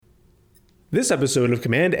This episode of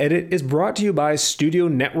Command Edit is brought to you by Studio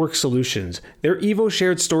Network Solutions. Their Evo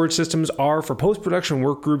shared storage systems are for post-production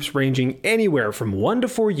work groups ranging anywhere from 1 to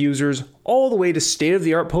 4 users, all the way to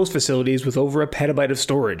state-of-the-art post facilities with over a petabyte of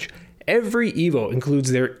storage. Every Evo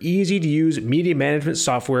includes their easy-to-use media management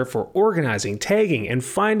software for organizing, tagging, and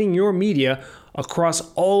finding your media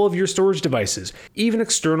across all of your storage devices, even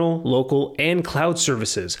external, local, and cloud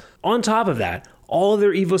services. On top of that, all of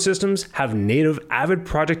their Evo systems have native Avid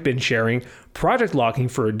project bin sharing, project locking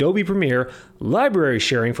for Adobe Premiere, library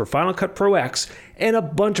sharing for Final Cut Pro X, and a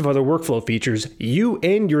bunch of other workflow features you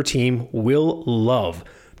and your team will love.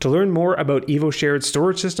 To learn more about Evo shared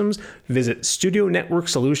storage systems, visit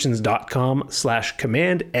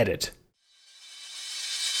studionetworksolutions.com/command-edit.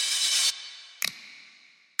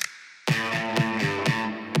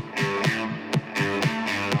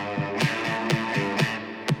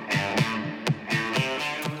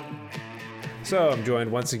 So I'm joined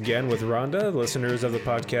once again with Rhonda. The listeners of the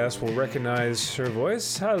podcast will recognize her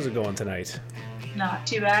voice. How's it going tonight? Not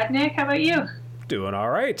too bad, Nick. How about you? Doing all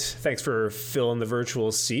right. Thanks for filling the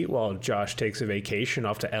virtual seat while Josh takes a vacation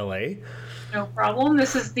off to LA. No problem.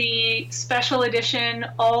 This is the special edition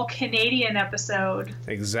all-Canadian episode.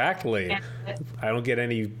 Exactly. I don't get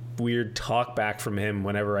any weird talk back from him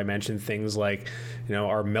whenever I mention things like,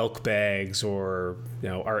 our milk bags or,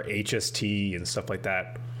 our HST and stuff like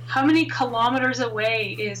that. How many kilometers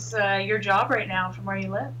away is your job right now from where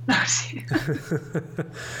you live?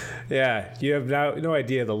 Yeah, you have no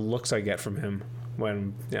idea the looks I get from him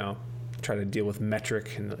when, try to deal with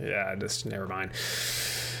metric and just never mind.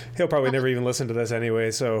 He'll probably never even listen to this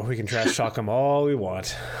anyway, so we can trash talk him all we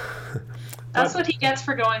want. That's what he gets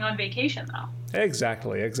for going on vacation, though.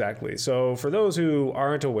 Exactly. So for those who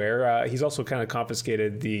aren't aware, he's also kind of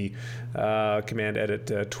confiscated the Command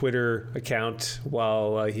Edit Twitter account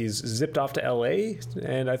while he's zipped off to LA,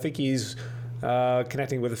 and I think he's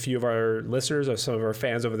connecting with a few of our listeners or some of our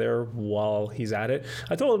fans over there while he's at it.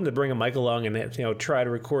 I told him to bring a mic along and try to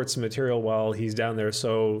record some material while he's down there,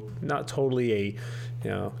 so not totally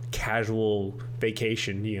a casual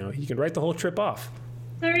vacation. He can write the whole trip off.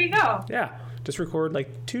 There you go. Yeah, just record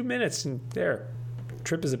like 2 minutes and there.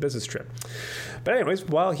 Trip is a business trip. But anyways,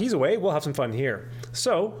 while he's away, we'll have some fun here.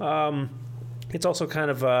 So, it's also kind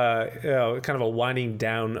of a winding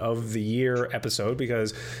down of the year episode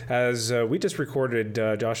because as we just recorded,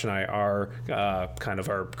 Josh and I, our kind of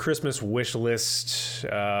our Christmas wish list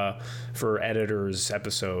for editors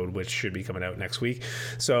episode, which should be coming out next week.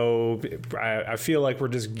 So I feel like we're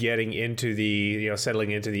just getting into the,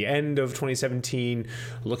 settling into the end of 2017,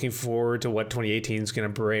 looking forward to what 2018 is going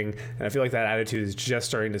to bring. And I feel like that attitude is just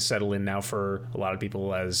starting to settle in now for a lot of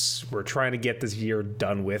people as we're trying to get this year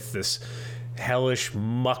done with, this hellish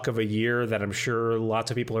muck of a year that I'm sure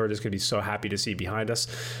lots of people are just going to be so happy to see behind us.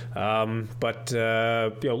 But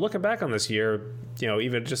looking back on this year,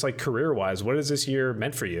 even just like career-wise, what has this year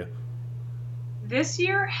meant for you? This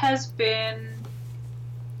year has been,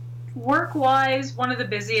 work-wise, one of the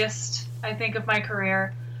busiest, I think, of my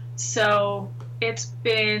career. So it's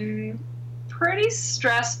been pretty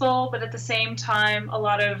stressful, but at the same time, a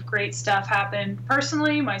lot of great stuff happened.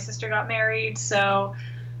 Personally, my sister got married, so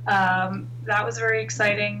that was very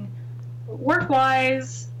exciting.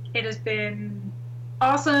 Work-wise, it has been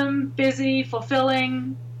awesome, busy,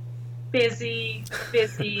 fulfilling, busy,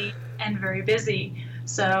 and very busy.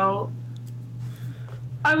 So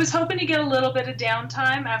I was hoping to get a little bit of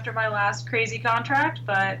downtime after my last crazy contract,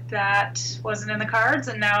 but that wasn't in the cards,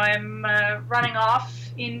 and now I'm running off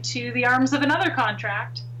into the arms of another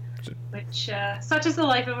contract, which such is the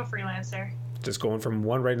life of a freelancer. Just going from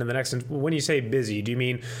one right into the next. And when you say busy, do you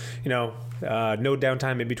mean, no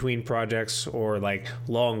downtime in between projects or like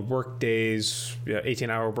long work days,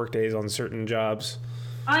 18-hour work days on certain jobs?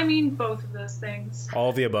 I mean both of those things.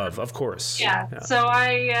 All of the above, of course. Yeah. So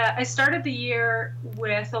I started the year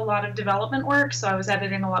with a lot of development work. So I was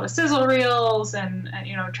editing a lot of sizzle reels and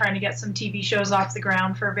trying to get some TV shows off the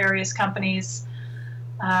ground for various companies,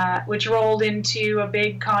 which rolled into a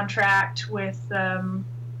big contract with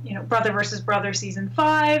Brother vs. Brother Season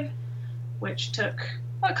 5, which took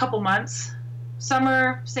a couple months.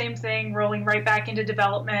 Summer, same thing, rolling right back into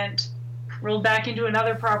development, rolled back into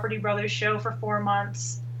another Property Brothers show for 4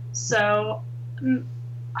 months. So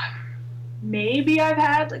maybe I've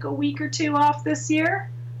had like a week or two off this year.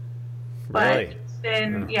 But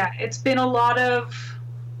really? It's been a lot of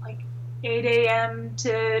like 8 a.m.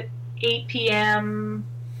 to 8 p.m.,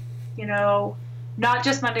 not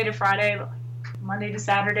just Monday to Friday, but Monday to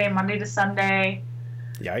Saturday, Monday to Sunday.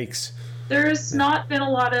 Yikes. There's not been a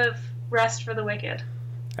lot of rest for the wicked.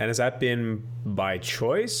 And has that been by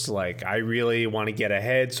choice? Like, I really want to get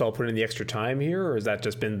ahead, so I'll put in the extra time here? Or has that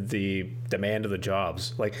just been the demand of the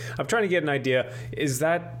jobs? Like, I'm trying to get an idea. Is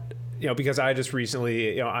that, because I just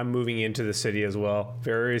recently, I'm moving into the city as well,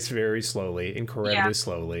 very, very slowly, incredibly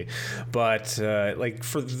slowly. But like,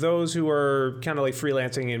 for those who are kind of like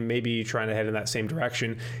freelancing and maybe trying to head in that same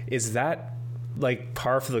direction, is that like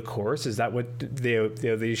par for the course? Is that what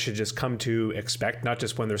they should just come to expect, not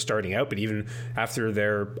just when they're starting out, but even after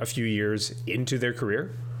they're a few years into their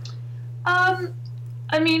career? I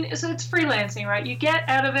mean, so it's freelancing, right? You get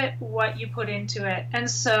out of it what you put into it. And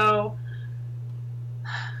so,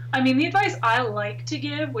 I mean, the advice I like to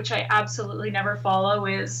give, which I absolutely never follow,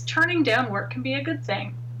 is turning down work can be a good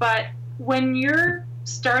thing. But when you're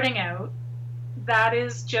starting out, that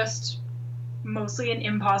is just mostly an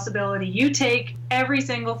impossibility. You take every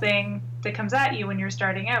single thing that comes at you when you're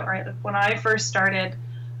starting out, right? Like when I first started,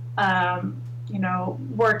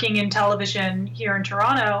 working in television here in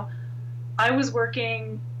Toronto, I was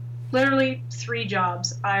working literally 3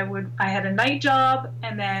 jobs. I had a night job,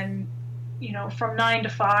 and then, from 9 to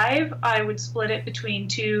 5, I would split it between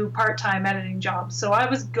 2 part-time editing jobs. So I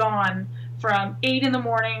was gone from 8 in the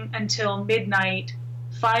morning until midnight,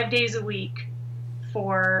 5 days a week,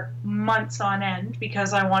 for months on end,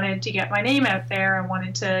 because I wanted to get my name out there. I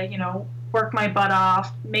wanted to, work my butt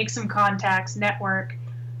off, make some contacts, network.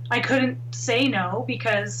 I couldn't say no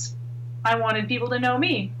because I wanted people to know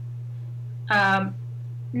me. Now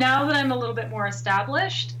that I'm a little bit more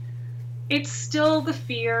established, it's still the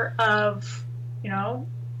fear of,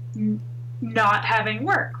 not having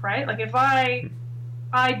work, right? Like if I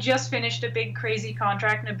just finished a big crazy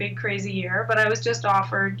contract in a big crazy year, but I was just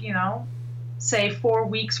offered, say 4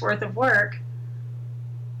 weeks worth of work,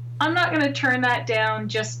 I'm not going to turn that down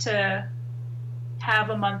just to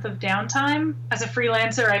have a month of downtime. As a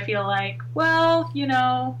freelancer, I feel like, well,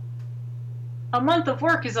 a month of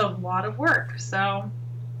work is a lot of work. So,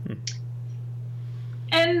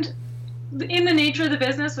 and in the nature of the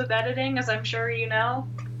business with editing, as I'm sure you know,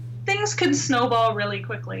 things can snowball really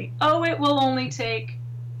quickly. Oh, it will only take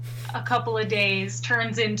a couple of days,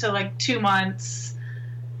 turns into like 2 months.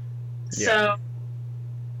 Yeah. So,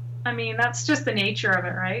 I mean, that's just the nature of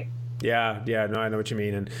it, right? Yeah, no, I know what you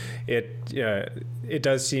mean. And it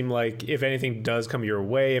does seem like if anything does come your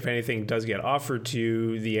way, if anything does get offered to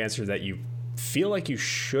you, the answer that you feel like you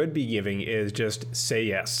should be giving is just say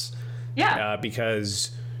yes. Yeah.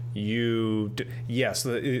 Because there's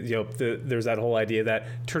that whole idea that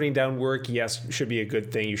turning down work, yes, should be a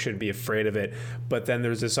good thing. You shouldn't be afraid of it. But then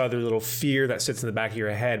there's this other little fear that sits in the back of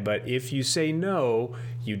your head. But if you say no,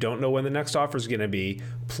 you don't know when the next offer is going to be.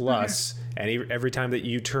 Plus, every time that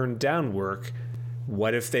you turn down work,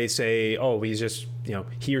 what if they say, oh, he's just,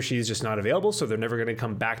 he or she is just not available, so they're never going to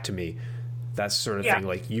come back to me. That sort of thing.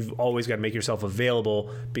 Like, you've always got to make yourself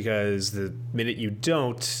available, because the minute you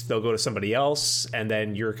don't, they'll go to somebody else, and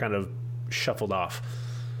then you're kind of shuffled off.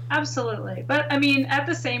 Absolutely. But I mean, at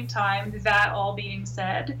the same time, that all being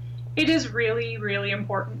said, it is really, really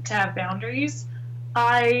important to have boundaries.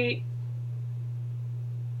 I,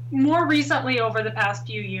 more recently, over the past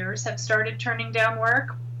few years, have started turning down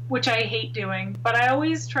work, which I hate doing, but I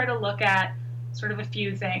always try to look at sort of a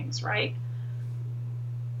few things, right?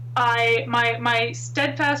 My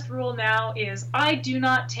steadfast rule now is I do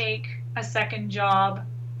not take a second job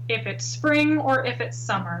if it's spring or if it's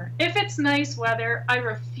summer. If it's nice weather, I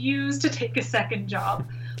refuse to take a second job.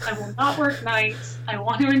 I will not work nights. I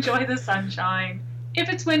want to enjoy the sunshine. If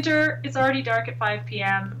it's winter, it's already dark at 5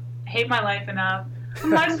 p.m. I hate my life enough. I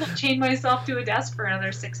might as well chain myself to a desk for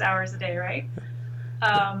another 6 hours a day, right?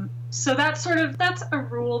 So that's a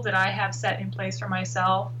rule that I have set in place for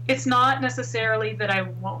myself. It's not necessarily that I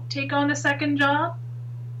won't take on a second job,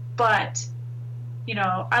 but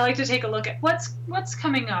I like to take a look at what's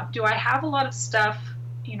coming up. Do I have a lot of stuff,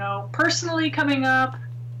 personally coming up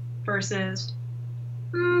versus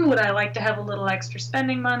would I like to have a little extra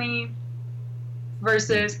spending money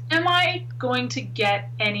versus am I going to get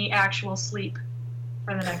any actual sleep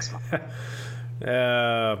for the next month?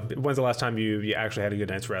 When's the last time you actually had a good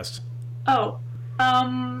night's rest? Oh,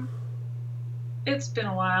 it's been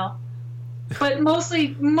a while, but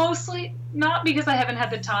mostly not because I haven't had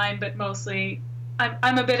the time, but mostly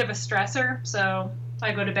I'm a bit of a stressor, so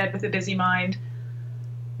I go to bed with a busy mind.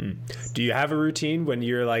 Do you have a routine when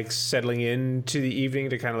you're like settling into the evening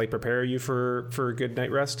to kind of like prepare you for a good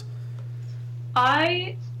night rest?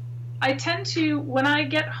 I tend to, when I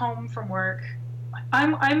get home from work,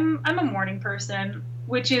 I'm a morning person,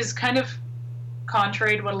 which is kind of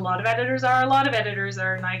contrary to what a lot of editors are. A lot of editors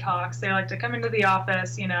are night hawks. They like to come into the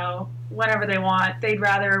office, whenever they want. They'd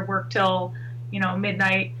rather work till,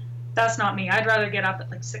 midnight. That's not me. I'd rather get up at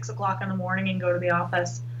like 6 o'clock in the morning and go to the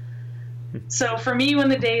office. So for me, when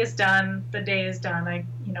the day is done, the day is done.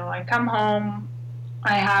 I come home.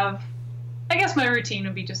 I guess my routine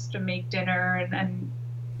would be just to make dinner and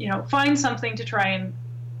find something to try and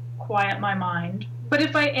quiet my mind. But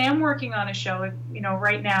if I am working on a show,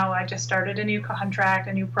 right now I just started a new contract,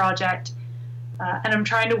 a new project, and I'm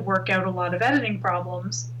trying to work out a lot of editing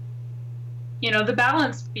problems. The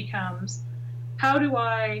balance becomes, how do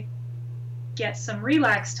I get some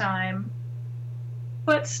relax time,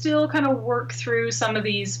 but still kind of work through some of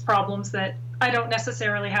these problems that I don't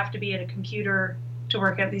necessarily have to be at a computer to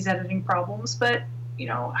work out these editing problems, but,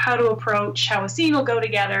 how to approach how a scene will go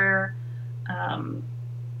together,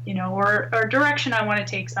 or direction I want to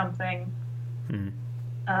take something.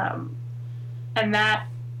 And that,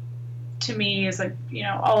 to me, is like,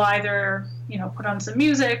 I'll either, put on some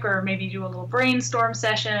music or maybe do a little brainstorm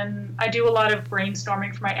session. I do a lot of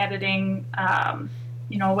brainstorming for my editing.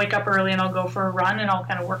 I'll wake up early and I'll go for a run and I'll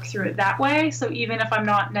kind of work through it that way. So even if I'm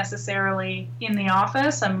not necessarily in the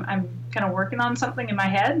office, I'm kind of working on something in my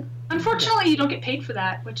head. Unfortunately, you don't get paid for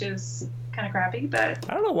that, which is kind of crappy, but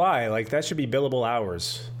I don't know why. Like, that should be billable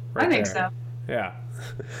hours. I think so. Yeah.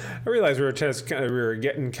 I realized we were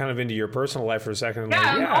getting kind of into your personal life for a second.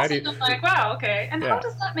 Yeah, I'm like, wow, okay. And how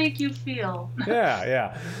does that make you feel?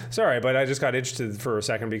 Yeah. Sorry, but I just got interested for a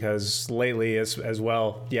second because lately as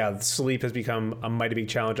well, sleep has become a mighty big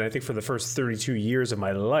challenge. And I think for the first 32 years of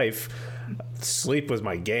my life, sleep was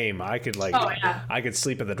my game. I could I could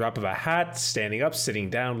sleep at the drop of a hat, standing up, sitting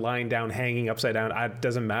down, lying down, hanging upside down. It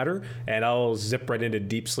doesn't matter. And I'll zip right into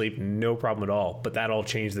deep sleep, no problem at all. But that all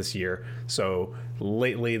changed this year. So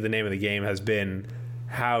lately, the name of the game has been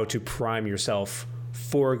how to prime yourself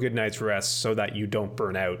for a good night's rest so that you don't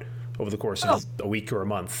burn out over the course of a week or a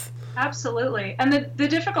month. Absolutely. And the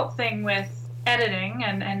difficult thing with editing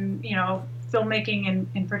and filmmaking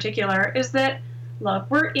in particular is that, look,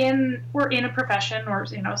 we're in a profession, or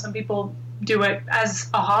some people do it as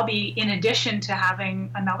a hobby in addition to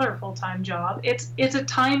having another full-time job. It's a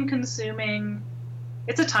time-consuming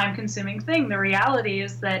thing. The reality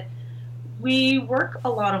is that we work a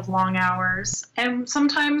lot of long hours, and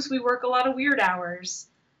sometimes we work a lot of weird hours,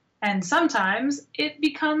 and sometimes it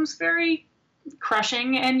becomes very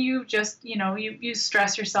crushing, and you just you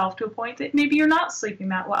stress yourself to a point that maybe you're not sleeping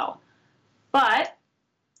that well. But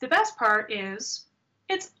the best part is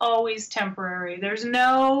it's always temporary. There's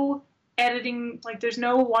no editing, there's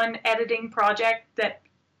no one editing project that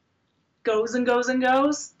goes and goes and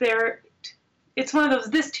goes. It's one of those,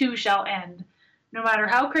 this too shall end. No matter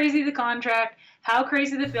how crazy the contract, how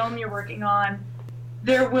crazy the film you're working on,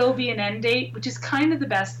 there will be an end date, which is kind of the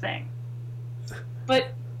best thing. But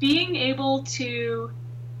being able to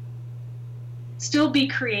still be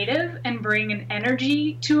creative and bring an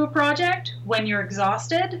energy to a project when you're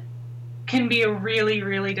exhausted can be a really,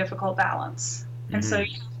 really difficult balance. Mm-hmm. And so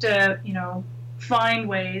you have to, find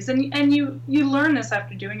ways, and you learn this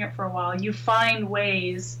after doing it for a while. You find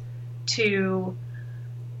ways to,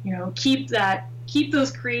 keep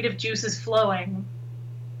those creative juices flowing,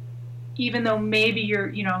 even though maybe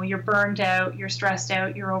you're burned out, you're stressed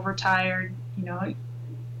out, you're overtired.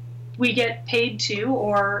 We get paid to,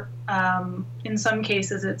 or in some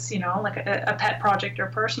cases it's like a pet project or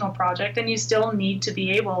personal project, and you still need to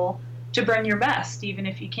be able to bring your best, even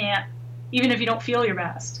if you don't feel your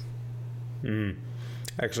best.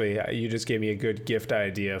 Actually, you just gave me a good gift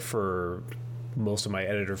idea for most of my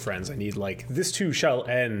editor friends. I need this too shall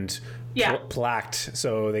end plaqued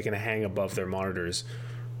so they can hang above their monitors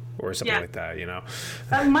or something like that,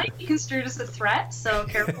 That might be construed as a threat, so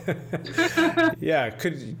careful. Yeah,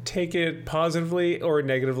 could take it positively or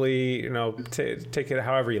negatively, take it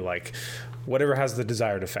however you like. Whatever has the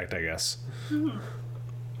desired effect, I guess. Mm-hmm.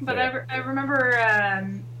 But I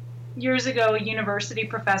remember years ago, a university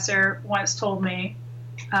professor once told me,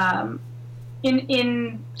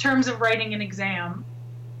 in terms of writing an exam,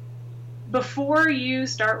 before you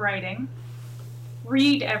start writing,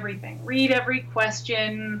 read everything. Read every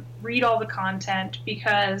question, read all the content,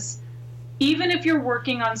 because even if you're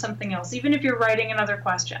working on something else, even if you're writing another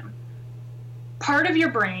question, part of your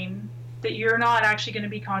brain that you're not actually going to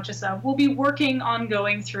be conscious of will be working on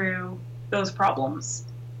going through those problems.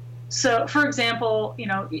 So, for example, you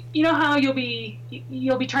know how you'll be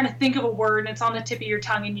trying to think of a word and it's on the tip of your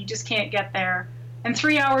tongue and you just can't get there. And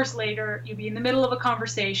 3 hours later, you'll be in the middle of a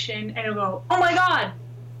conversation and you'll go, "Oh my God,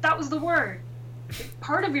 that was the word."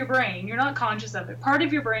 Part of your brain, you're not conscious of it. Part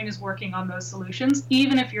of your brain is working on those solutions,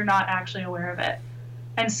 even if you're not actually aware of it.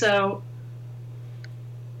 And so,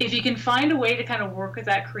 if you can find a way to kind of work with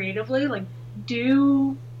that creatively,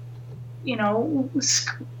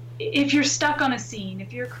 if you're stuck on a scene,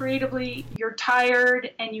 if you're creatively, you're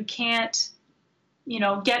tired and you can't,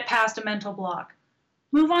 get past a mental block,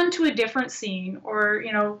 move on to a different scene, or,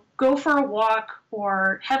 go for a walk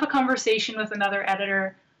or have a conversation with another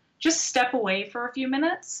editor. Just step away for a few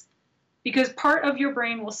minutes, because part of your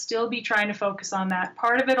brain will still be trying to focus on that.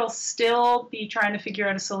 Part of it will still be trying to figure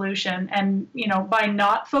out a solution. And, by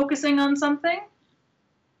not focusing on something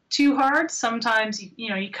too hard, sometimes,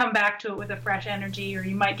 you come back to it with a fresh energy, or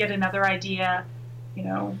you might get another idea,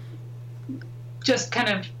 just kind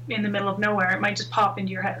of in the middle of nowhere. It might just pop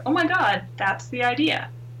into your head. Oh my God, that's the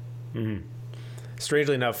idea. Mm-hmm.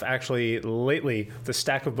 Strangely enough, actually, lately, the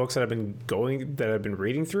stack of books that I've been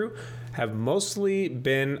reading through have mostly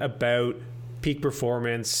been about peak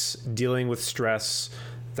performance, dealing with stress,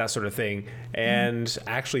 that sort of thing. And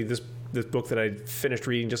actually, this book that I finished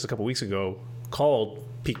reading just a couple weeks ago, called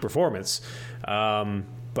Peak Performance,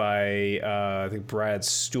 by I think Brad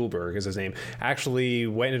Stuhlberg is his name, actually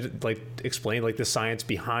went and explained the science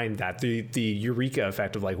behind that, the eureka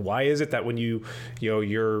effect of why is it that when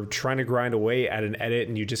you're trying to grind away at an edit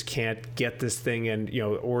and you just can't get this thing, and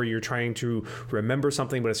or you're trying to remember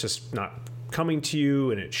something but it's just not coming to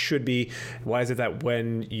you and it should be, why is it that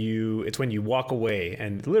when you walk away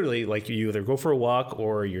and literally you either go for a walk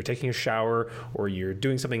or you're taking a shower or you're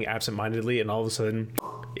doing something absentmindedly and all of a sudden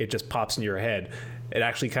it just pops into your head? It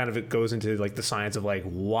actually it goes into the science of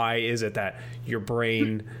why is it that your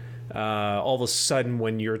brain all of a sudden,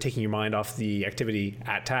 when you're taking your mind off the activity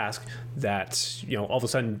at task, that all of a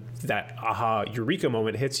sudden that aha eureka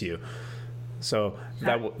moment hits you. So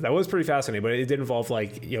that was pretty fascinating, but it did involve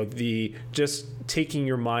the just taking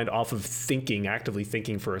your mind off of actively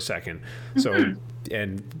thinking for a second. So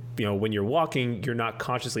and when you're walking, you're not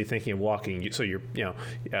consciously thinking of walking, so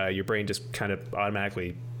your brain just kind of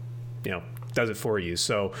automatically does it for you.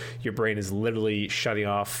 So your brain is literally shutting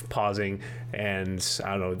off, pausing, and I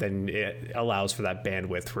don't know, then it allows for that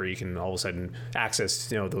bandwidth where you can all of a sudden access,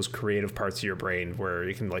 those creative parts of your brain where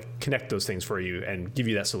you can connect those things for you and give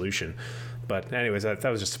you that solution. But anyways, that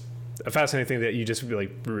was just a fascinating thing that you just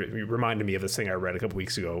reminded me of this thing I read a couple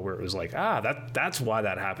weeks ago where it was that's why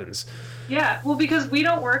that happens. Yeah. Well, because we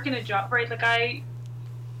don't work in a job, right?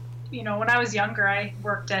 When I was younger, I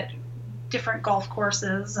worked at different golf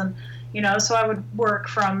courses, and so I would work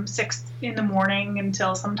from 6 in the morning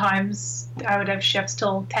until sometimes I would have shifts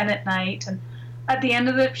till 10 at night. And at the end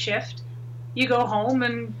of the shift, you go home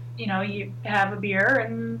and, you have a beer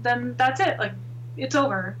and then that's it. It's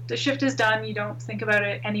over. The shift is done. You don't think about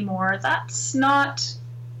it anymore. That's not,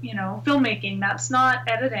 filmmaking. That's not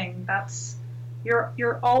editing. That's,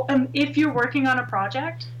 you're all, if you're working on a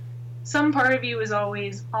project, some part of you is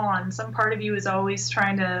always on. Some part of you is always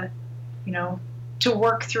trying to, to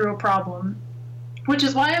work through a problem, which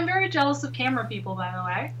is why I'm very jealous of camera people, by the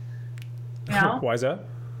way. Why is that?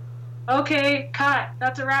 Okay, cut.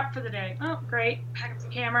 That's a wrap for the day. Oh, great. Pack up the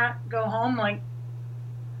camera, go home.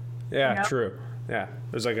 Yeah, true. Yeah,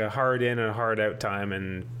 there's a hard in and a hard out time,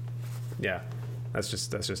 and yeah, that's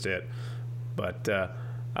just it. But I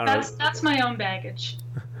don't know. That's my own baggage.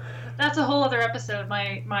 That's a whole other episode.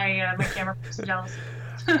 My camera person jealousy.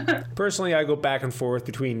 Personally, I go back and forth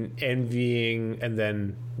between envying and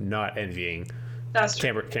then not envying. That's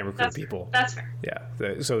true. Camera crew people. That's fair. Yeah.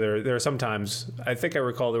 So there are sometimes, I think I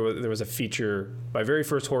recall there was a feature, my very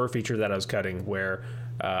first horror feature that I was cutting, where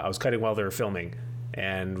I was cutting while they were filming,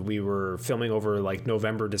 and we were filming over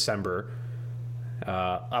November, December,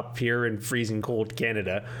 up here in freezing cold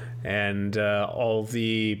Canada, and all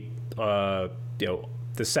the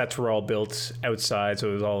the sets were all built outside, so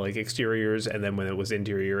it was all exteriors, and then when it was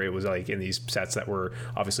interior, it was in these sets that were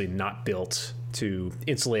obviously not built to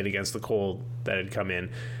insulate against the cold that had come in.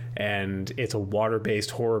 And it's a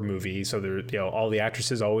water-based horror movie, so there, all the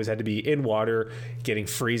actresses always had to be in water, getting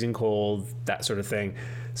freezing cold, that sort of thing.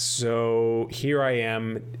 So here I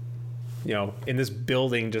am, in this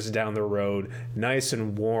building just down the road, nice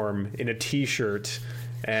and warm, in a t-shirt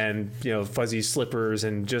and fuzzy slippers,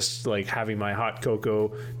 and just having my hot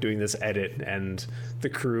cocoa, doing this edit, and the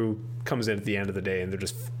crew comes in at the end of the day and they're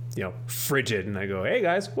just frigid, and I go, hey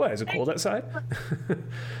guys, what, is it cold outside?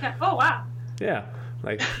 Yeah. Oh wow. Yeah,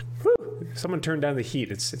 whew, someone turned down the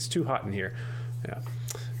heat, it's too hot in here. Yeah,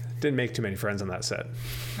 didn't make too many friends on that set.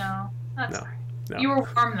 No, that's no, fine. no. You were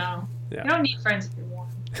warm though. Yeah. You don't need friends if you're warm.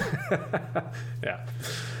 Yeah.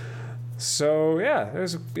 So yeah,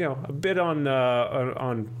 there's a bit on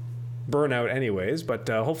burnout, anyways. But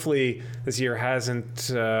hopefully this year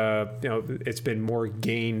hasn't. It's been more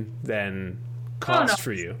gain than cost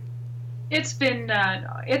for you. It's been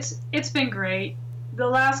it's been great. The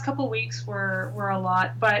last couple weeks were a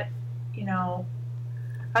lot, but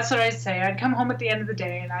That's what I'd say. I'd come home at the end of the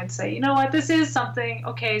day and I'd say, you know what, this is something.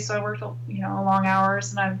 Okay, so I worked, long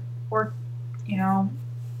hours and I've worked,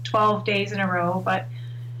 12 days in a row, but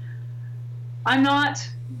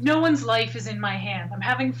no one's life is in my hand. I'm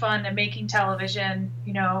having fun. I'm making television.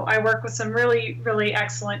 I work with some really, really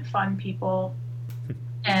excellent, fun people.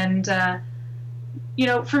 And,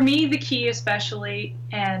 for me, the key especially,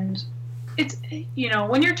 and it's,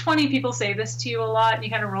 when you're 20, people say this to you a lot and you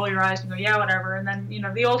kind of roll your eyes and go, yeah, whatever. And then,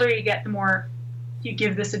 the older you get, the more you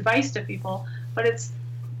give this advice to people. But it's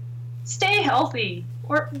stay healthy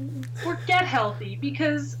or get healthy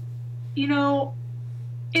because,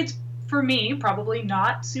 it's, for me, probably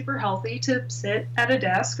not super healthy to sit at a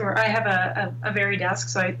desk, or I have a very desk,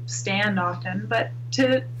 so I stand often, but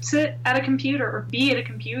to sit at a computer or be at a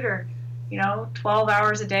computer, 12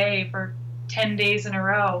 hours a day for 10 days in a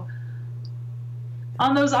row.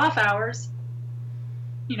 On those off hours,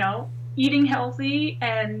 eating healthy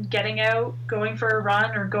and getting out, going for a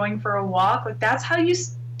run or going for a walk, like that's how you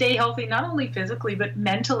stay healthy, not only physically, but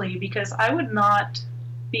mentally, because I would not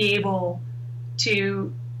be able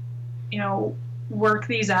to work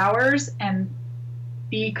these hours and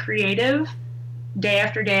be creative day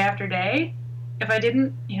after day after day if I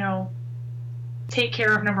didn't, take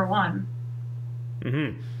care of number one.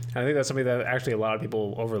 Mm-hmm. I think that's something that actually a lot of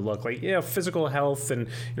people overlook. Like, physical health and,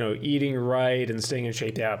 eating right and staying in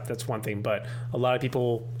shape, that's one thing. But a lot of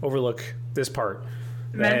people overlook this part.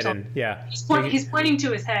 Mental. And, yeah. He's pointing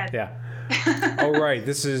to his head. Yeah. Oh, right.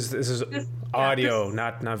 This is audio,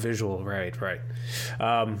 not visual. Right.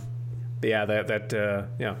 The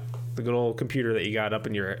good old computer that you got up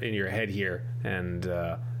in your head here, and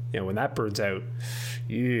when that burns out,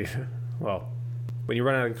 when you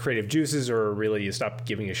run out of creative juices, or really you stop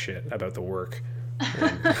giving a shit about the work.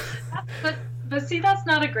 But see, that's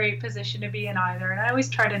not a great position to be in either, and I always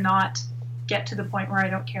try to not get to the point where I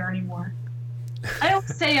don't care anymore. I don't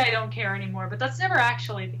say I don't care anymore, but that's never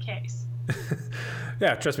actually the case.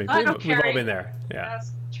 Yeah, trust me, we've all been there. Yeah,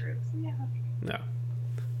 that's the truth. Yeah. No.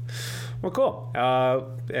 Well, cool.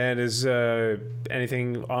 And is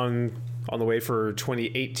anything on the way for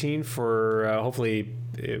 2018 for hopefully?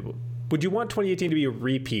 Would you want 2018 to be a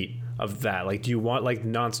repeat of that? Like, do you want like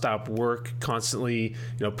nonstop work, constantly,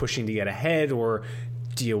 pushing to get ahead, or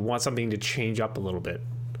do you want something to change up a little bit?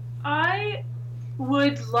 I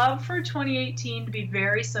would love for 2018 to be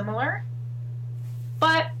very similar,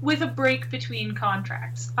 but with a break between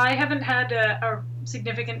contracts. I haven't had a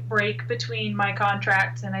significant break between my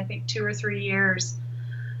contracts in I think 2 or 3 years.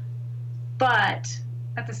 But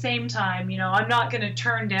at the same time, I'm not going to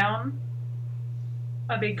turn down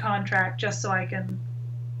a big contract just so I can,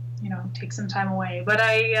 take some time away. But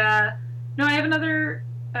I have another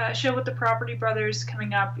show with the Property Brothers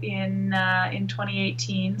coming up in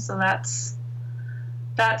 2018. So that's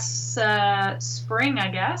spring, I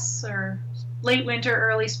guess, or late winter,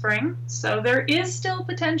 early spring. So there is still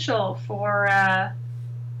potential for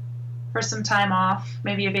some time off,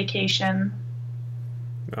 maybe a vacation.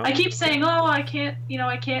 Well, I keep saying, I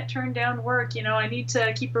can't turn down work. I need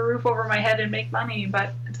to keep a roof over my head and make money.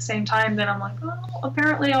 But at the same time, then I'm like,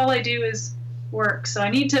 apparently all I do is work. So I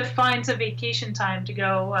need to find some vacation time to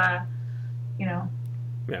go, Yeah.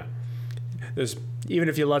 Even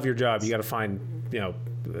if you love your job, you got to find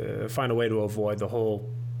a way to avoid the whole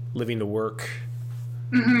living to work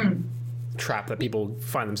trap that people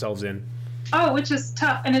find themselves in. Oh, which is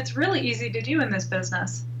tough. And it's really easy to do in this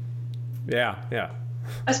business. Yeah.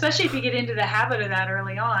 Especially if you get into the habit of that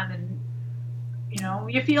early on and,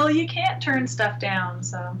 you feel you can't turn stuff down.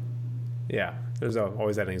 So. Yeah, there's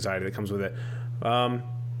always that anxiety that comes with it.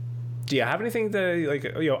 Do you have anything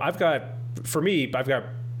that, I've got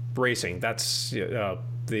racing. That's,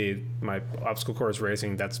 my obstacle course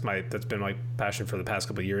racing. That's been my passion for the past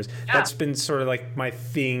couple of years. Yeah. That's been sort of like my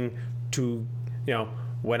thing to,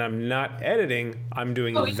 when I'm not editing, I'm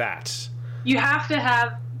doing that. You have to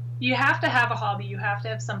have a hobby. You have to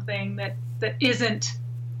have something that isn't,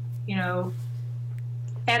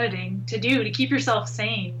 editing to do to keep yourself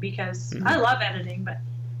sane, because I love editing, but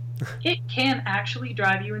it can actually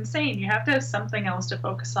drive you insane. You have to have something else to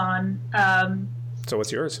focus on. So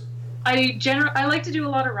what's yours? I like to do a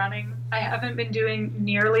lot of running. I haven't been doing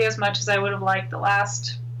nearly as much as I would have liked the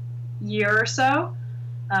last year or so.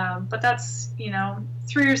 But that's,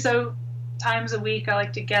 3 or so times a week I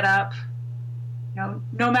like to get up,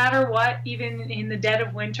 no matter what, even in the dead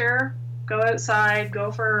of winter, go outside,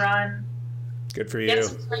 go for a run. Good for you. Get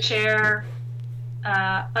some fresh air.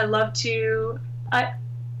 I love to...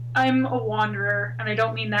 I'm a wanderer, and I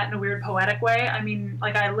don't mean that in a weird poetic way. I mean,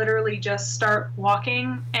 I literally just start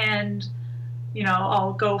walking, and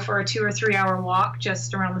I'll go for a 2 or 3 hour walk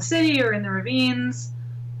just around the city or in the ravines,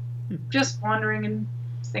 just wandering and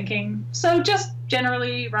thinking. So just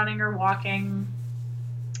generally running or walking.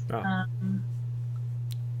 Oh.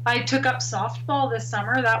 I took up softball this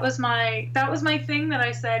summer. That was my thing that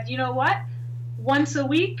I said, you know what? Once a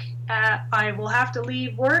week, I will have to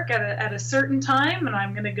leave work at a certain time, and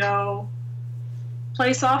I'm going to go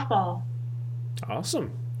play softball. Awesome.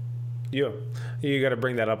 You got to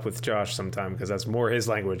bring that up with Josh sometime, because that's more his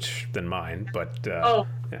language than mine. But yeah.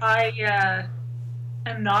 I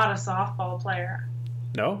am not a softball player.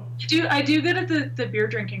 No? I do good at the beer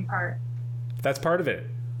drinking part. That's part of it.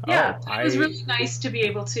 Yeah, it was really nice to be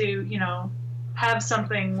able to, have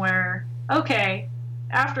something where, okay,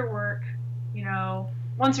 after work,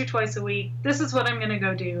 once or twice a week, this is what I'm going to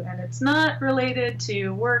go do. And it's not related to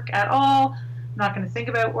work at all. I'm not going to think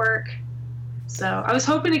about work. So I was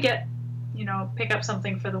hoping to get, pick up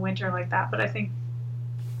something for the winter like that. But I think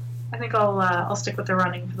I'll stick with the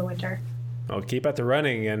running for the winter. I'll keep at the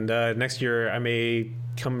running. And next year I may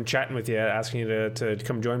come chatting with you, asking you to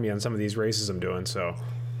come join me on some of these races I'm doing. So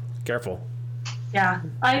careful. Yeah.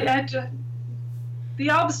 The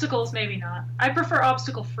obstacles, maybe not. I prefer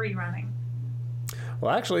obstacle-free running.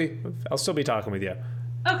 Well, actually, I'll still be talking with you.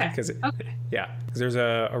 Okay. Because there's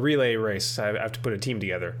a relay race. I have to put a team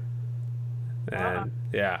together. And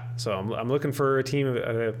so I'm looking for a team.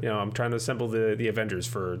 I'm trying to assemble the Avengers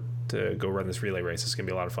to go run this relay race. It's gonna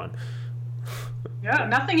be a lot of fun. Yeah,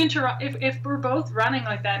 nothing in Toronto. If we're both running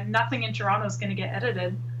like that, nothing in Toronto is gonna get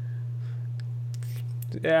edited.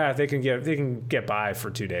 Yeah, they can get by for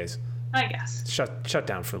 2 days. I guess. Shut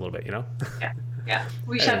down for a little bit, Yeah.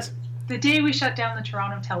 The day we shut down the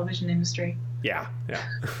Toronto television industry. Yeah.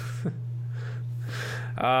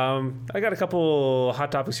 I got a couple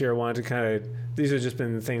hot topics here. I wanted to these have just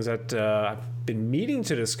been things that I've been meaning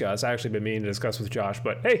to discuss. I actually been meaning to discuss with Josh,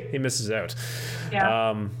 but hey, he misses out.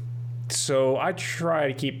 Yeah. So I try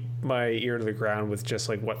to keep my ear to the ground with just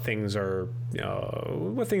like what things are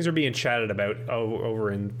being chatted about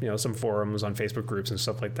over in some forums on Facebook groups and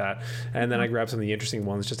stuff like that. And then I grabbed some of the interesting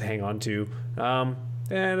ones just to hang on to.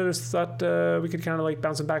 And I just thought we could kind of like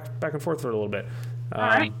bounce them back and forth for a little bit. All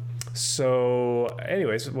right. So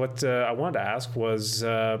anyways, what I wanted to ask was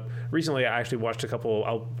recently I actually watched a couple.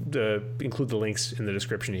 I'll include the links in the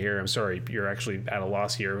description here. I'm sorry, you're actually at a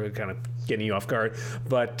loss here. We're kind of getting you off guard.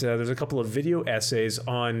 But there's a couple of video essays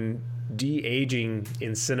on de-aging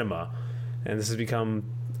in cinema. And this has become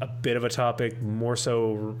a bit of a topic, more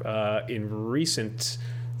so in recent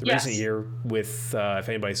year with, if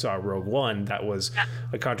anybody saw Rogue One, that was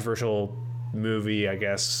a controversial movie, I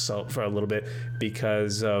guess, for a little bit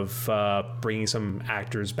because of bringing some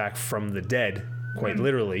actors back from the dead, quite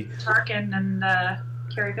literally. Tarkin and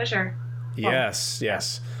Carrie Fisher. Yes.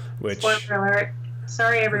 Which, spoiler alert.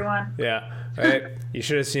 Sorry, everyone. Yeah. Right. You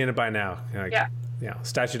should have seen it by now. Yeah.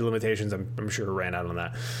 Statute of limitations, I'm sure ran out on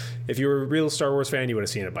that. If you were a real Star Wars fan, you would have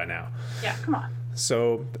seen it by now. Yeah, come on.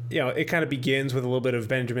 So, it kind of begins with a little bit of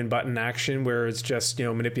Benjamin Button action where it's just,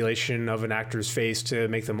 manipulation of an actor's face to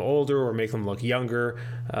make them older or make them look younger.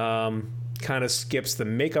 Kind of skips the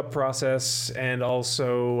makeup process. And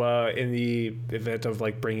also in the event of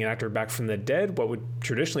like bringing an actor back from the dead, what would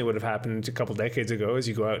traditionally would have happened a couple decades ago is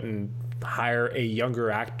you go out and hire a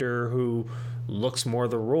younger actor who looks more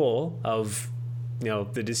the role of,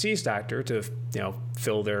 the deceased actor to,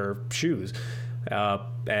 fill their shoes.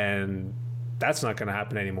 And that's not going to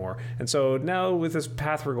happen anymore. And so now with this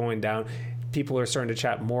path we're going down, people are starting to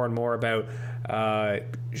chat more and more about,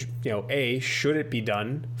 A, should it be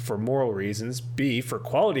done for moral reasons? B, for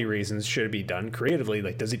quality reasons, should it be done creatively?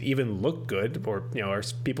 Like, does it even look good? Or, are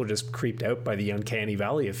people just creeped out by the uncanny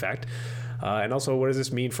valley effect? And also, what does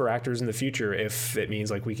this mean for actors in the future if it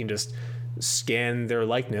means like we can just scan their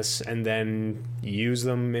likeness and then use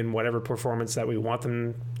them in whatever performance that we want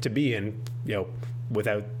them to be in,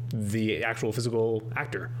 without the actual physical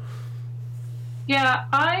actor? Yeah,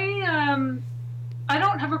 I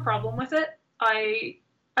don't have a problem with it. I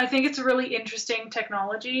think it's a really interesting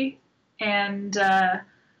technology, and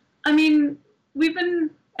we've been,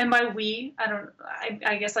 and by we,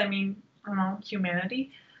 I guess I mean, I don't know,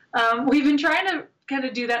 humanity. We've been trying to kind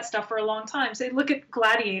of do that stuff for a long time. So look at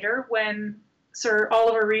Gladiator when Sir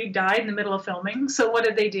Oliver Reed died in the middle of filming. So what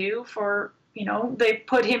did they do for, they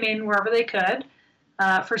put him in wherever they could.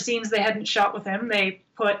 For scenes they hadn't shot with him, they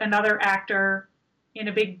put another actor in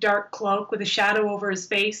a big dark cloak with a shadow over his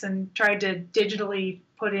face and tried to digitally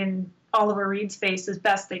put in Oliver Reed's face as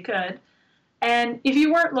best they could. And if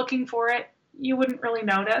you weren't looking for it, you wouldn't really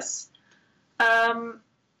notice.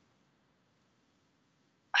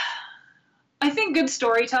 I think good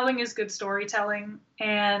storytelling is good storytelling,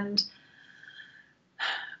 and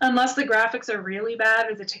unless the graphics are really bad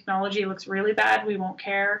or the technology looks really bad, we won't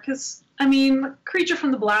care. Because, I mean, Creature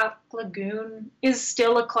from the Black Lagoon is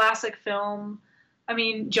still a classic film. I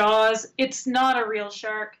mean, Jaws, it's not a real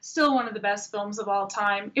shark, still one of the best films of all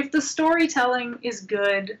time. If the storytelling is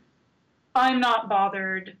good, I'm not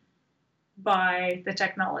bothered by the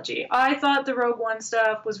technology. I thought the Rogue One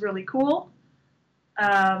stuff was really cool.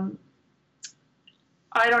 I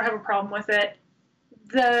don't have a problem with it.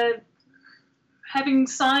 Having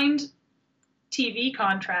signed TV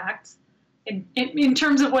contracts in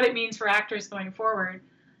terms of what it means for actors going forward,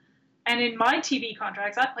 and in my TV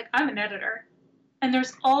contracts, I'm an editor, and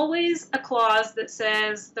there's always a clause that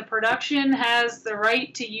says the production has the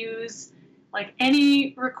right to use like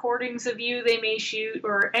any recordings of you they may shoot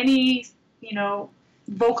or any,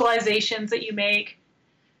 vocalizations that you make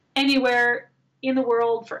anywhere in the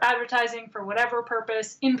world for advertising for whatever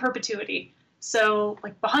purpose in perpetuity. So,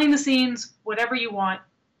 like, behind the scenes, whatever you want.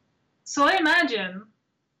 So I imagine,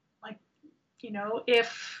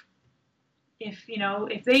 if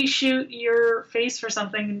they shoot your face for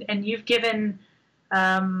something and you've given,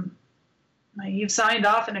 you've signed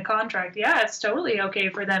off in a contract, yeah, it's totally okay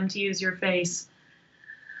for them to use your face.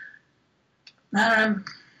 I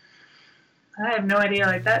have no idea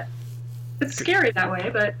like that. It's scary that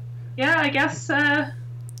way, but yeah, I guess,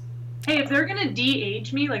 hey, if they're going to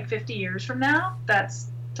de-age me like 50 years from now, that's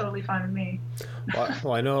totally fine with me.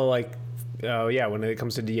 Well, I know, when it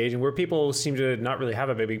comes to de-aging, where people seem to not really have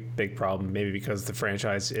a big problem, maybe because the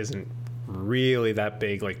franchise isn't really that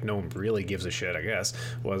big, like no one really gives a shit, I guess,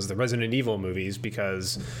 was the Resident Evil movies,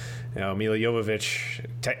 because, Milla Jovovich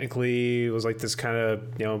technically was like this kind of,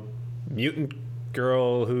 mutant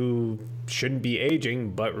girl who shouldn't be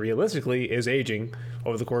aging, but realistically is aging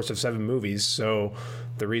over the course of 7 movies. So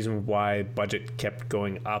the reason why budget kept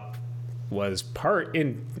going up was part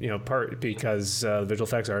because visual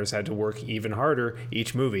effects artists had to work even harder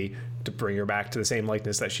each movie to bring her back to the same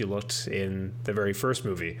likeness that she looked in the very first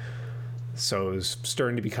movie. So it was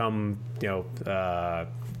starting to become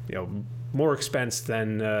more expense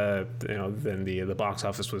than the box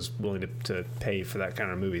office was willing to pay for that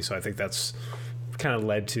kind of movie. So I think that's kind of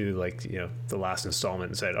led to the last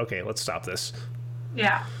installment and said, okay, let's stop this.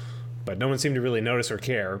 Yeah. But no one seemed to really notice or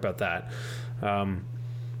care about that.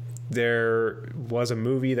 There was a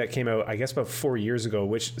movie that came out, I guess, about 4 years ago,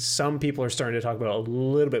 which some people are starting to talk about a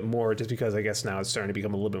little bit more, just because I guess now it's starting to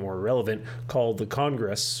become a little bit more relevant, called The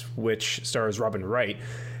Congress, which stars Robin Wright.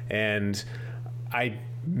 And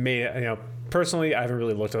personally, I haven't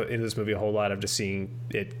really looked into this movie a whole lot. I've just seen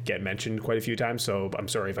it get mentioned quite a few times, so I'm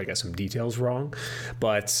sorry if I get some details wrong.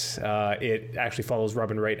 But it actually follows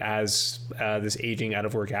Robin Wright as this aging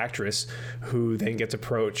out-of-work actress who then gets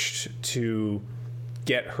approached to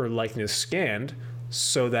get her likeness scanned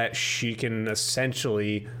so that she can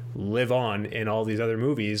essentially live on in all these other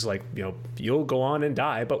movies. Like, you'll go on and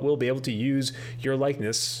die, but we'll be able to use your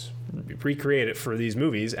likeness, recreate it for these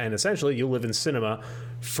movies, and essentially you'll live in cinema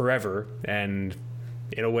forever and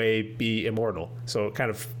in a way be immortal. So it kind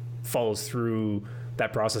of follows through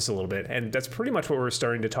that process a little bit, and that's pretty much what we're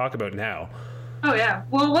starting to talk about now. Oh yeah,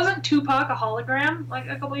 well, wasn't Tupac a hologram like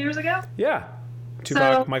a couple years ago? Yeah,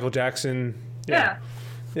 Tupac, Michael Jackson. Yeah.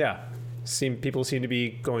 People seem to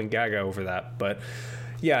be going gaga over that, but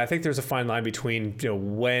yeah, I think there's a fine line between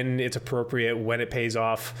when it's appropriate, when it pays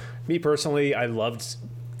off. Me personally, I loved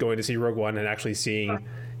going to see Rogue One and actually seeing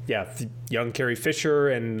young Carrie Fisher,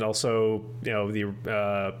 and also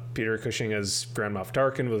the Peter Cushing as Grand Moff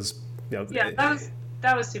Tarkin was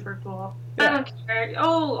that was super cool. Yeah. I don't care.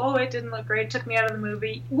 Oh, it didn't look great. It took me out of the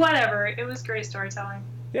movie. Whatever. It was great storytelling.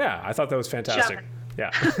 Yeah, I thought that was fantastic.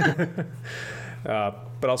 Yeah.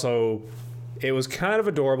 But also, it was kind of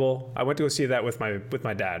adorable. I went to go see that with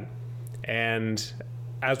my dad, and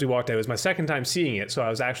as we walked out, it was my second time seeing it, so I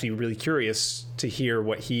was actually really curious to hear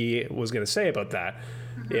what he was going to say about that.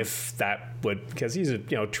 Mm-hmm. If that would, because he's a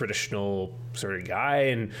traditional sort of guy,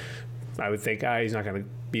 and I would think he's not going to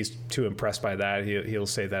be too impressed by that. He'll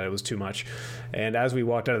say that it was too much. And as we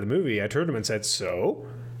walked out of the movie, I turned to him and said, "So?"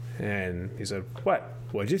 And he said,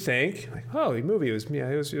 What'd you think? Like, oh, the movie was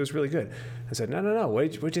it was really good. I said, no.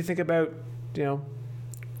 What'd you think about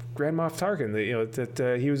Grand Moff Tarkin?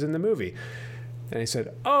 That he was in the movie. And he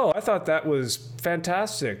said, "Oh, I thought that was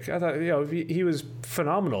fantastic. I thought he was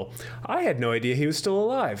phenomenal. I had no idea he was still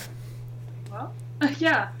alive." Well,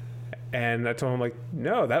 yeah. And I told him, like,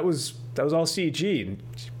 no, that was all CG. And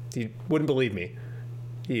he wouldn't believe me.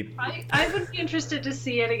 I would be interested to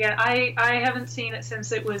see it again. I haven't seen it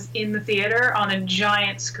since it was in the theater on a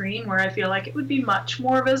giant screen where I feel like it would be much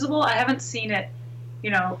more visible. I haven't seen it,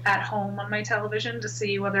 at home on my television to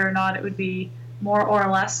see whether or not it would be more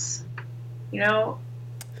or less, a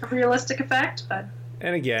realistic effect. But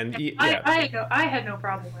and again, I had no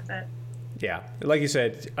problem with it. Yeah, like you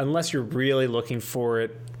said, unless you're really looking for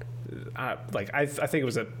it, I think it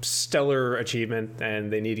was a stellar achievement,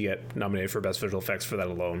 and they need to get nominated for Best Visual Effects for that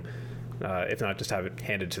alone, if not just have it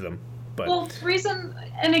handed to them. But well, reason,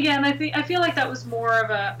 and again, I feel like that was more of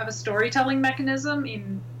a storytelling mechanism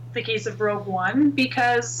in the case of Rogue One,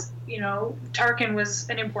 because Tarkin was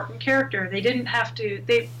an important character. They didn't have to.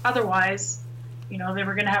 Otherwise, they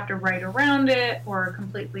were going to have to write around it or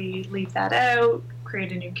completely leave that out,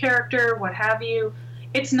 create a new character, what have you.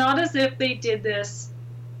 It's not as if they did this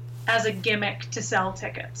as a gimmick to sell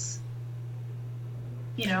tickets.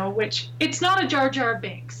 Which it's not a Jar Jar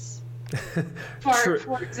Binks,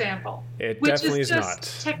 for example. It which definitely is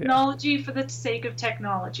just not technology for the sake of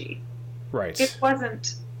technology. Right. It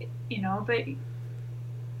wasn't, but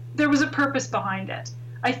there was a purpose behind it.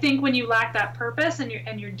 I think when you lack that purpose and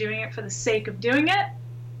you're doing it for the sake of doing it,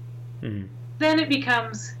 mm-hmm. then it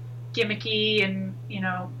becomes gimmicky and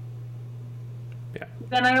Yeah.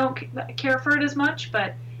 Then I don't care for it as much.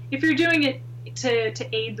 But if you're doing it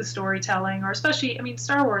to aid the storytelling, or especially,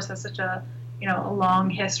 Star Wars has such a a long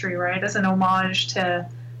history, right? As an homage to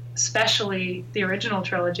especially the original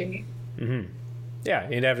trilogy. Mm-hmm. Yeah,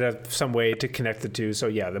 you'd have to have some way to connect the two. So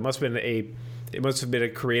yeah, it must have been a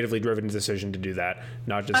creatively driven decision to do that,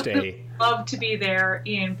 not just I would love to be there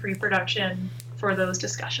in pre-production for those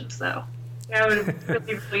discussions, though. I would have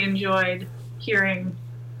really enjoyed hearing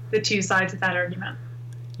the two sides of that argument.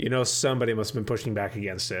 Somebody must have been pushing back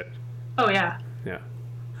against it. Oh yeah. Yeah.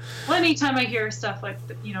 Well, anytime I hear stuff like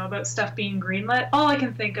about stuff being greenlit, all I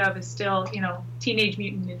can think of is still Teenage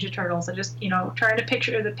Mutant Ninja Turtles, and just trying to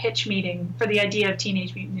picture the pitch meeting for the idea of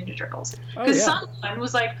Teenage Mutant Ninja Turtles, because someone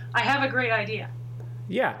was like, I have a great idea.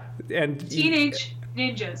 Yeah, and teenage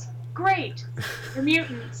ninjas, great. They're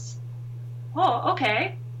mutants. Oh,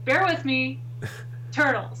 okay. Bear with me.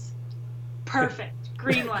 Turtles, perfect.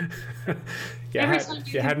 Greenlit.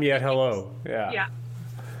 You had me at hello. Yeah. Yeah.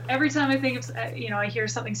 Every time I think of, I hear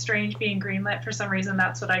something strange being greenlit, for some reason,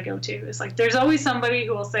 that's what I go to. It's like, there's always somebody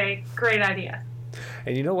who will say, great idea.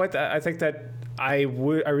 And you know what? I think that I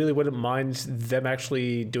really wouldn't mind them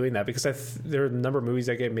actually doing that, because there are a number of movies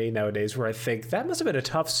that get made nowadays where I think that must have been a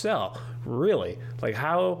tough sell. Really? Like,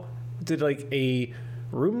 how did a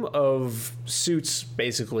room of suits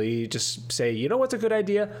basically just say, what's a good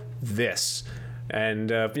idea? This.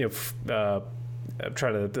 And, I'm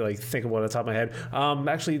trying to think of one on the top of my head.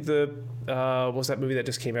 Actually, what was that movie that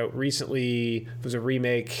just came out recently? It was a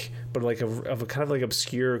remake, but of a kind of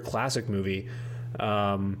obscure classic movie.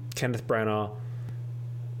 Kenneth Branagh,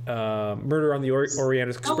 Murder on the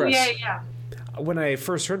Orient Express. Oh yeah. When I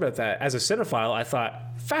first heard about that, as a cinephile, I thought,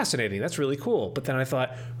 fascinating. That's really cool. But then I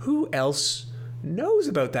thought, who else knows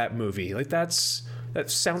about that movie? That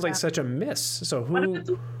sounds like such a miss. So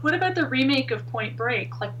who? What about the remake of Point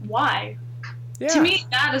Break? Why? Yeah. To me,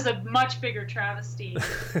 that is a much bigger travesty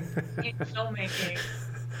in filmmaking.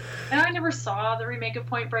 And I never saw the remake of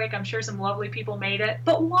Point Break. I'm sure some lovely people made it,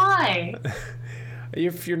 but why?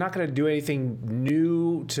 If you're not going to do anything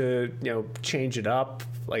new to change it up,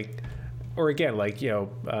 or again,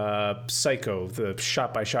 Psycho, the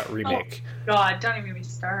shot-by-shot remake. Oh God, don't even get me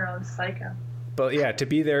started on Psycho. But yeah, to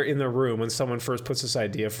be there in the room when someone first puts this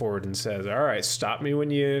idea forward and says, "All right, stop me when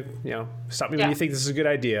you when you think this is a good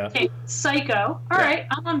idea." Okay, Psycho. All right,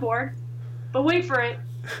 I'm on board. But wait for it.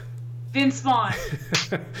 Vince Vaughn.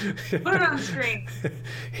 Put it on screen.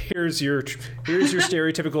 Here's your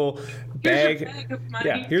stereotypical bag. Here's your bag of money.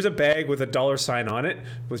 Yeah, here's a bag with a $sign on it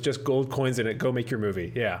with just gold coins in it. Go make your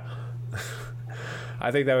movie. Yeah.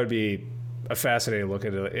 I think that would be a fascinating look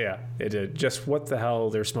at it. Yeah, just what the hell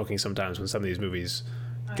they're smoking sometimes when some of these movies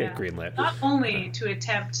get greenlit. Not only to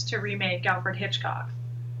attempt to remake Alfred Hitchcock,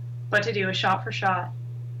 but to do a shot-for-shot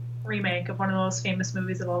remake of one of the most famous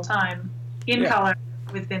movies of all time in color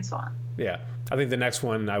with Vince Vaughn. Yeah, I think the next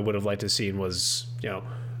one I would have liked to have seen was, all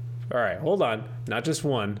right, hold on, not just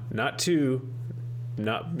one, not two,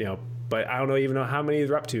 not but I don't even know how many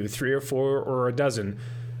they're up to, 3 or 4 or a dozen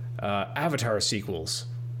Avatar sequels.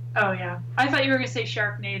 Oh, yeah. I thought you were going to say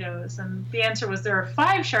Sharknadoes, and the answer was there are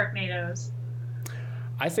 5 Sharknadoes.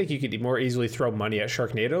 I think you could more easily throw money at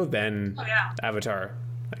Sharknado than Avatar.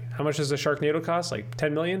 How much does a Sharknado cost?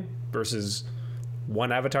 $10 million versus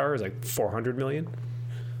one Avatar is $400 million.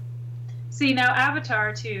 See, now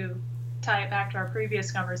Avatar 2 tie it back to our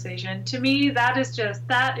previous conversation, to me, that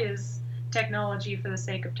is technology for the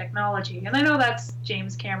sake of technology. And I know that's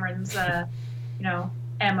James Cameron's, MO,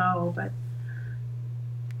 but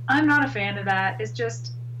I'm not a fan of that.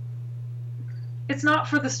 It's not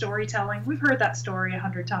for the storytelling. We've heard that story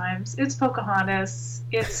 100 times. It's Pocahontas.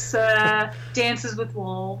 It's Dances with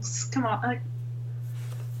Wolves. Come on.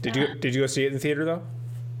 Did you go see it in the theater though?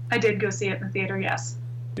 I did go see it in the theater. Yes.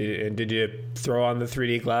 Did you throw on the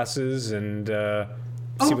 3D glasses and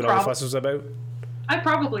see what all the fuss was about? I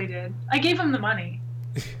probably did. I gave them the money.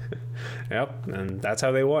 Yep, and that's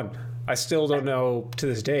how they won. I still don't know to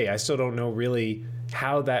this day. I still don't know really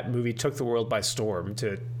how that movie took the world by storm.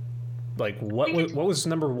 What was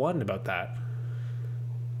number one about that?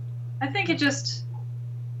 I think it just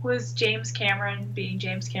was James Cameron being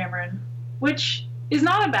James Cameron, which is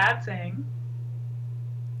not a bad thing.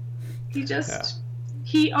 He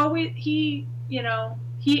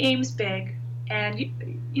aims big, and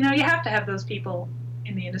you have to have those people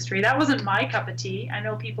in the industry. That wasn't my cup of tea. I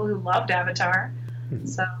know people who loved Avatar.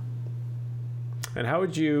 So. And how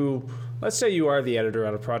would you, let's say you are the editor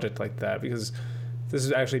on a project like that, because this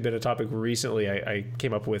has actually been a topic recently I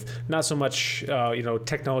came up with, not so much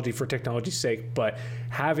technology for technology's sake, but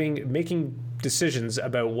making decisions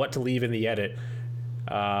about what to leave in the edit.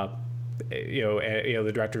 The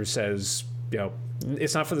director says,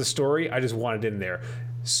 it's not for the story, I just want it in there.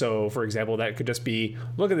 So, for example, that could just be,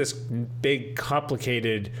 look at this big,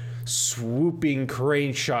 complicated, swooping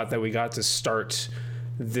crane shot that we got to start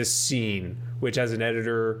this scene, which as an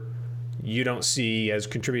editor, you don't see as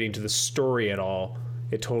contributing to the story at all.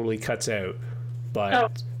 It totally cuts out.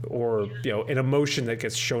 But, or, an emotion that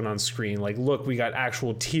gets shown on screen, like, look, we got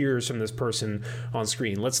actual tears from this person on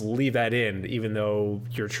screen. Let's leave that in, even though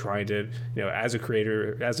you're trying to, as a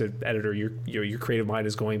creator, as an editor, your creative mind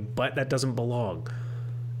is going, but that doesn't belong.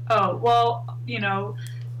 Oh, well,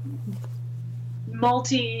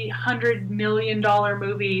 multi-$100 million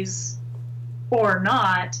movies or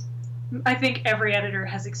not, I think every editor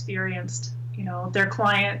has experienced, their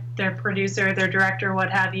client, their producer, their director,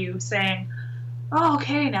 what have you, saying, oh,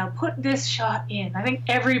 okay, now put this shot in. I think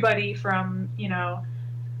everybody from,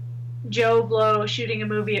 Joe Blow shooting a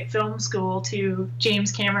movie at film school to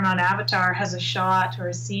James Cameron on Avatar has a shot or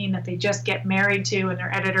a scene that they just get married to and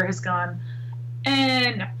their editor has gone,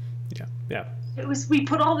 no. Yeah. We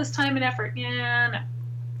put all this time and effort. Yeah, no.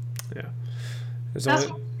 Yeah. That's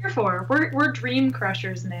what we're here for. We're dream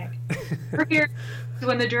crushers, Nick. We're here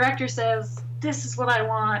when the director says, this is what I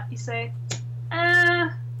want. You say,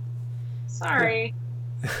 sorry.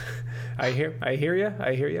 I hear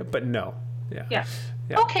you, but no. Yeah.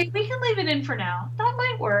 Okay, we can leave it in for now. That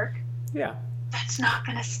might work. Yeah. That's not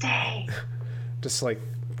going to stay. Just like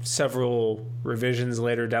several revisions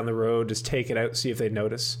later down the road, just take it out, see if they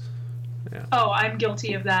notice. Yeah. Oh, I'm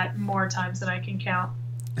guilty of that more times than I can count.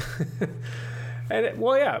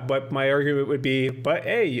 But my argument would be, but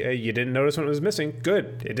hey, you didn't notice when it was missing.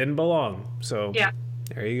 Good, it didn't belong. So yeah,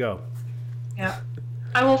 there you go. Yeah,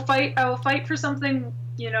 I will fight for something,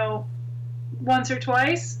 once or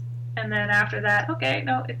twice, and then after that, okay,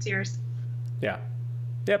 no, it's yours. Yeah,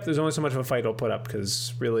 yep. There's only so much of a fight I'll put up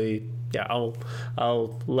because really, yeah, I'll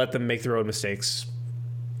let them make their own mistakes,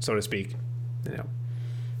 so to speak.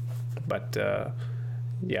 But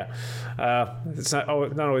it's not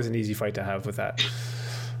always an easy fight to have with that.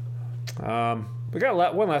 We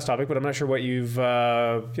got one last topic, but I'm not sure what you've.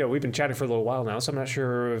 We've been chatting for a little while now, so I'm not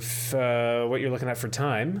sure if what you're looking at for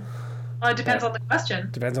time. Well, it depends on the question.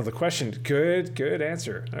 Depends on the question. Good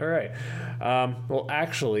answer. All right. Well,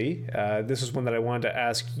 actually, this is one that I wanted to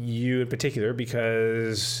ask you in particular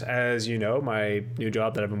because, as you know, my new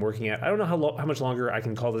job that I've been working at, I don't know how much longer I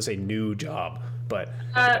can call this a new job, but.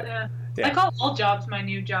 Yeah. I call all jobs my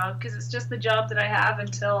new job because it's just the job that I have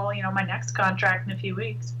until, my next contract in a few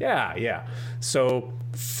weeks. Yeah. So,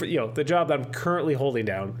 the job that I'm currently holding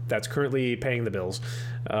down, that's currently paying the bills,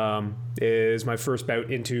 is my first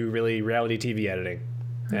bout into really reality TV editing.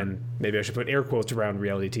 Mm-hmm. And maybe I should put air quotes around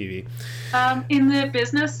reality TV. In the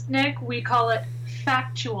business, Nick, we call it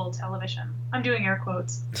factual television. I'm doing air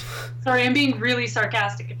quotes. Sorry, I'm being really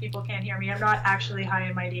sarcastic if people can't hear me. I'm not actually high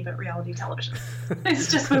and mighty about reality television.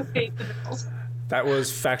 It's just what pays the bills. That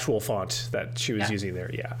was factual font that she was using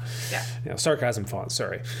there. Yeah. Sarcasm font.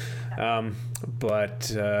 Sorry. Yeah.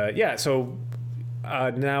 So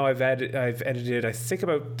now I've edited I think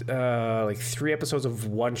about 3 episodes of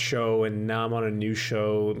one show, and now I'm on a new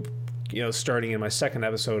show. Starting in my second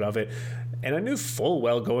episode of it, and I knew full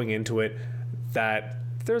well going into it that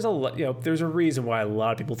there's there's a reason why a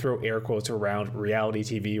lot of people throw air quotes around reality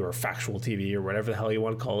TV or factual TV or whatever the hell you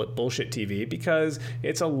want to call it, bullshit TV, because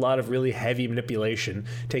it's a lot of really heavy manipulation,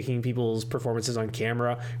 taking people's performances on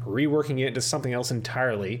camera, reworking it into something else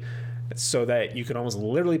entirely, so that you can almost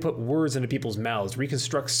literally put words into people's mouths,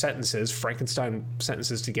 reconstruct sentences, Frankenstein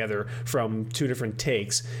sentences together from two different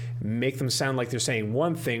takes, make them sound like they're saying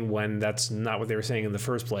one thing when that's not what they were saying in the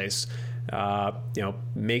first place.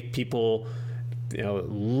 Make people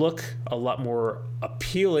look a lot more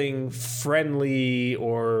appealing, friendly,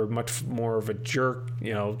 or much more of a jerk,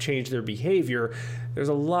 change their behavior. There's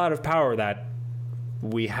a lot of power that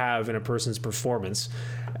we have in a person's performance.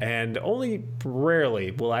 And only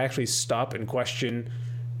rarely will I actually stop and question,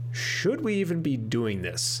 should we even be doing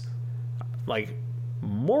this? Like,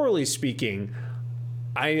 morally speaking,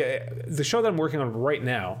 the show that I'm working on right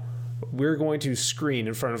now, we're going to screen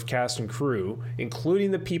in front of cast and crew, including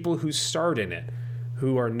the people who starred in it,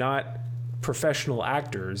 who are not professional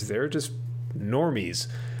actors. They're just normies.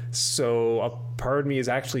 So a part of me is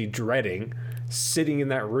actually dreading sitting in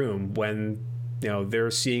that room when they're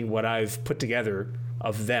seeing what I've put together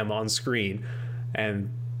of them on screen, and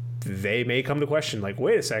they may come to question, like,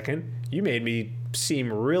 wait a second, you made me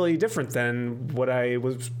seem really different than what I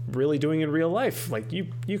was really doing in real life. Like, you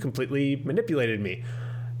completely manipulated me.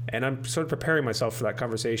 And I'm sort of preparing myself for that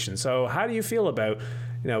conversation. So how do you feel about,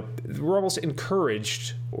 we're almost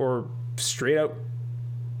encouraged or straight out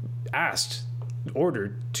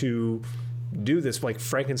ordered to do this, like,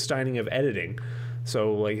 Frankensteining of editing.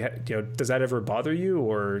 So, like, does that ever bother you,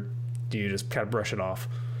 or do you just kind of brush it off?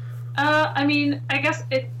 I mean, I guess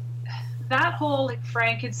that whole, like,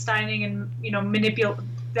 Frankensteining and,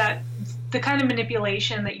 the kind of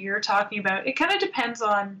manipulation that you're talking about, it kind of depends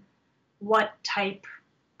on what type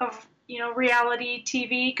of, reality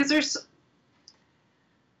TV, because there's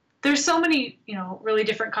so many, really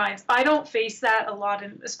different kinds. I don't face that a lot,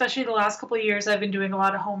 and especially the last couple of years, I've been doing a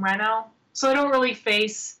lot of home reno, so I don't really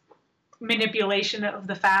face manipulation of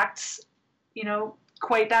the facts,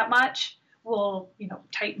 quite that much. We'll,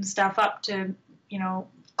 tighten stuff up to,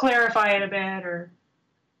 clarify it a bit, or,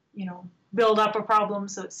 build up a problem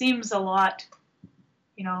so it seems a lot,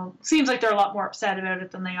 seems like they're a lot more upset about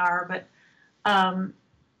it than they are. But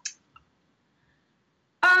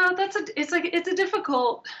it's a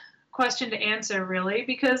difficult question to answer, really,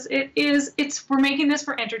 because we're making this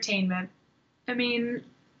for entertainment. I mean,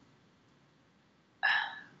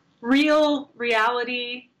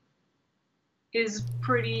 reality is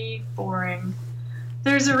pretty boring.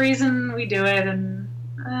 There's a reason we do it, and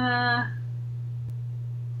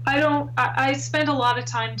I spent a lot of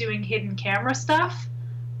time doing hidden camera stuff,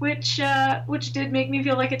 which did make me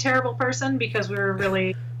feel like a terrible person, because we were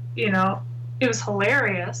really, it was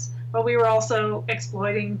hilarious, but we were also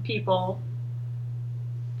exploiting people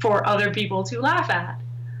for other people to laugh at.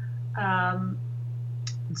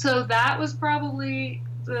 So that was probably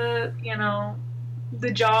the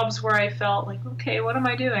jobs where I felt like, okay, what am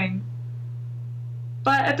I doing?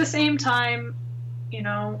 But at the same time,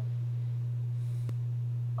 I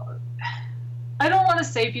don't want to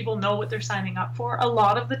say people know what they're signing up for. A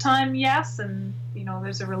lot of the time, yes, and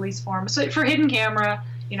there's a release form. So for hidden camera,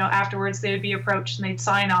 afterwards they would be approached and they'd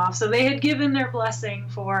sign off. So they had given their blessing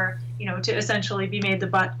for, to essentially be made the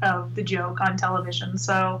butt of the joke on television.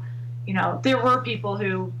 So, there were people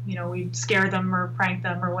who, we'd scare them or prank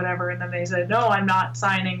them or whatever, and then they said, no, I'm not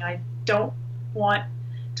signing. I don't want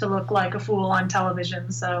to look like a fool on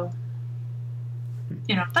television. So,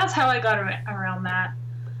 that's how I got around that.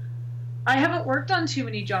 I haven't worked on too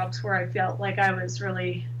many jobs where I felt like I was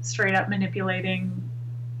really straight up manipulating,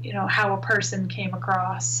 how a person came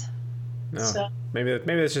across. No, so maybe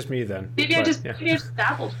that's just me then. Maybe I just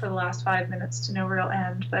dabbled for the last 5 minutes to no real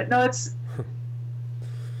end. But no, it's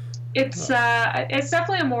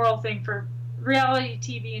definitely a moral thing for reality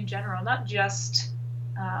TV in general, not just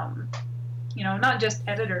not just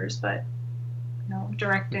editors, but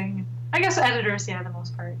directing. I guess editors, the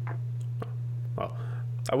most part. Well,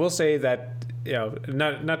 I will say that,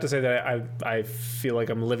 not to say that I feel like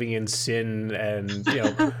I'm living in sin, and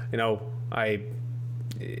I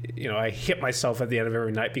hit myself at the end of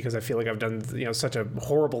every night because I feel like I've done such a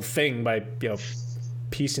horrible thing by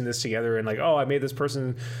piecing this together, and like, oh, I made this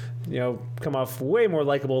person come off way more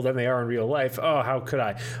likable than they are in real life. Oh, how could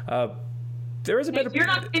I? There is a bit of...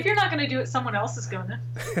 If you're not going to do it, someone else is going to.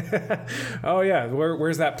 Oh, yeah.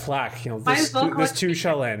 Where's that plaque? This too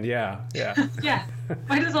shall end. Yeah. Yeah.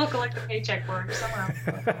 Might as well collect the paycheck for it or someone else.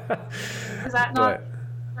 Is that not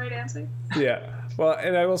the right answer? Yeah. Well,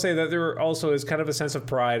 and I will say that there also is kind of a sense of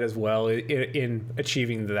pride as well in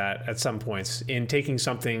achieving that at some points, in taking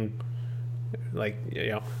something Like,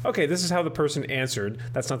 okay, this is how the person answered.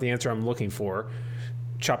 That's not the answer I'm looking for.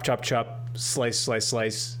 Chop, chop, chop, slice, slice,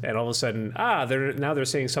 slice, and all of a sudden, they're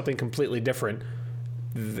saying something completely different,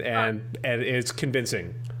 and it's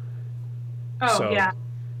convincing. Oh, so, yeah.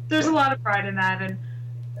 There's a lot of pride in that, and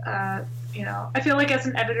I feel like as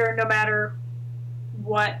an editor, no matter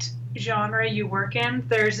what genre you work in,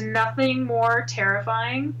 there's nothing more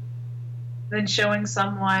terrifying than showing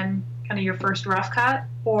someone kind of your first rough cut,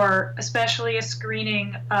 or especially a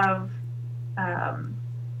screening of,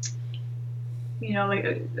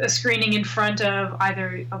 like a screening in front of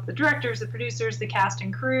either of the directors, the producers, the cast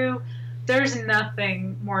and crew. There's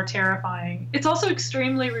nothing more terrifying. It's also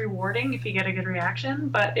extremely rewarding if you get a good reaction,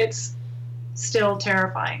 but it's still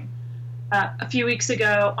terrifying. A few weeks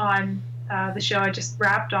ago on the show I just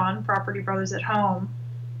wrapped on, Property Brothers at Home,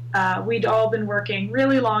 we'd all been working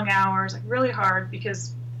really long hours, like really hard,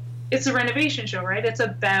 because it's a renovation show, right? It's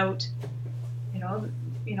about,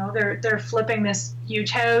 they're flipping this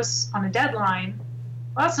huge house on a deadline.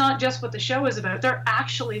 Well, that's not just what the show is about. They're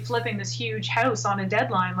actually flipping this huge house on a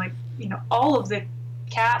deadline. Like, all of the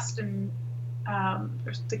cast and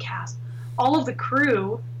all of the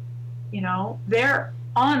crew, they're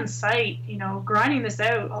on site, grinding this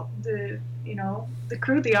out. The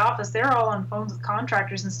crew at the office, they're all on phones with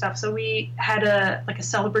contractors and stuff. So we had a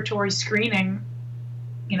celebratory screening,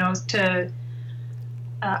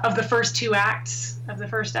 of the first 2 acts of the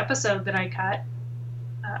first episode that I cut,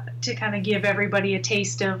 to kind of give everybody a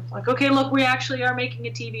taste of, like, okay, look, we actually are making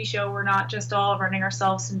a TV show. We're not just all running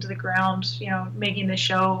ourselves into the ground, making this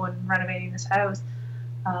show and renovating this house.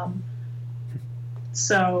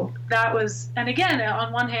 So that was, and again,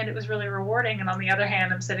 on one hand, it was really rewarding, and on the other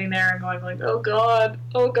hand, I'm sitting there and going like, oh God,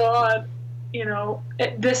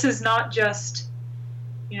 this is not just,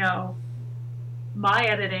 my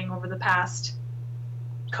editing over the past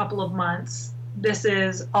couple of months. This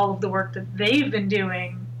is all of the work that they've been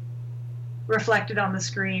doing reflected on the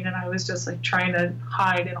screen, and I was just like trying to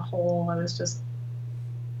hide in a hole. I was just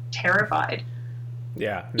terrified.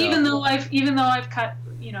 Yeah. No. Even though I've cut,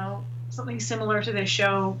 something similar to this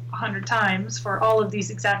show 100 times for all of these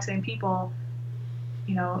exact same people,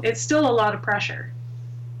 it's still a lot of pressure.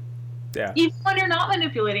 Yeah. Even when you're not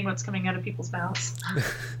manipulating what's coming out of people's mouths.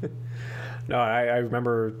 No, I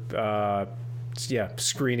remember,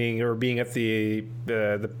 screening or being at the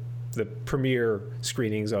premiere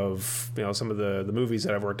screenings of some of the movies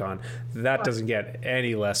that I've worked on. That doesn't get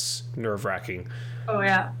any less nerve-wracking. Oh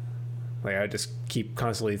yeah. Like, I just keep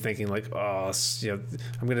constantly thinking like, I'm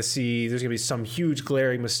gonna see there's gonna be some huge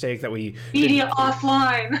glaring mistake that we media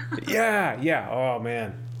offline. Yeah. Oh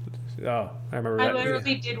man. Oh, I remember that. I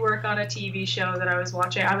literally did work on a TV show that I was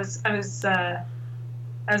watching. I was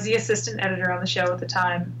the assistant editor on the show at the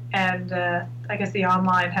time, and I guess the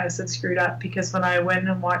online house had screwed up, because when I went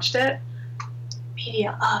and watched it,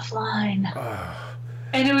 media offline.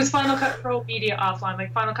 And it was Final Cut Pro media offline,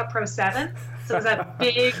 like Final Cut Pro 7. So it was that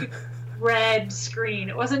big red screen.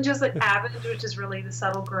 It wasn't just like Avid, which is really the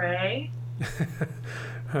subtle gray.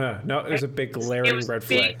 No, it was a big glaring red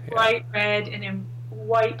flag. Big bright red and in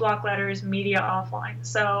white block letters, media offline.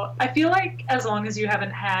 So I feel like as long as you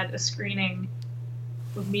haven't had a screening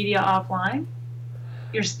with media offline,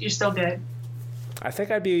 you're still good. I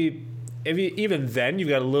think I'd be, even then you've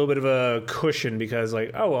got a little bit of a cushion, because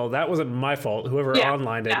like, oh well, that wasn't my fault. Whoever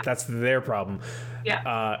onlined it, that's their problem.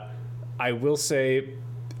 Yeah. I will say,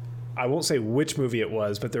 I won't say which movie it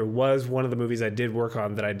was, but there was one of the movies I did work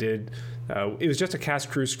on that I did. It was just a cast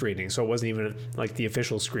crew screening, so it wasn't even like the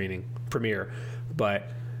official screening premiere. But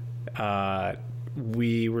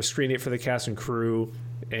we were screening it for the cast and crew,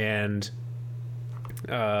 and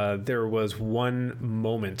there was one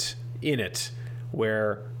moment in it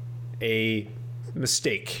where a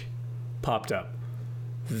mistake popped up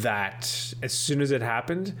that as soon as it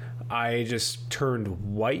happened, I just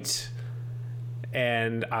turned white,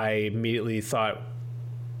 and I immediately thought,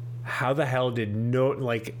 how the hell did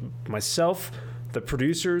myself, the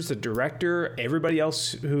producers, the director, everybody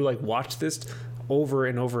else who watched this over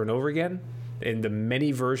and over and over again in the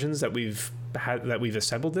many versions that we've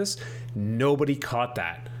assembled this, nobody caught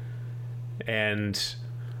that. And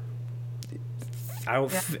I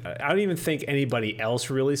don't even think anybody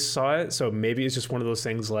else really saw it. So maybe it's just one of those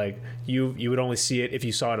things like you would only see it if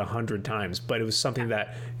you saw it 100 times. But it was something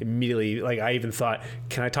that immediately, I even thought,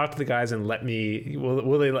 can I talk to the guys and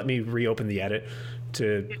will they let me reopen the edit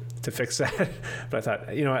to fix that? But I thought,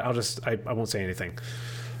 I won't say anything.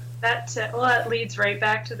 That leads right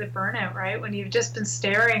back to the burnout, right? When you've just been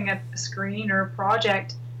staring at a screen or a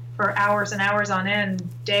project for hours and hours on end,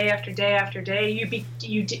 day after day after day,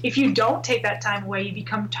 if you don't take that time away, you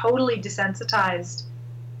become totally desensitized,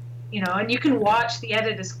 and you can watch the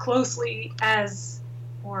edit as closely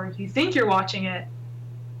or you think you're watching it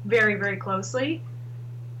very, very closely.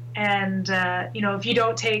 And, if you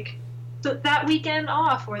don't take that weekend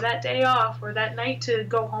off or that day off or that night to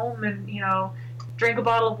go home and, drink a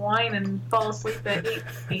bottle of wine and fall asleep at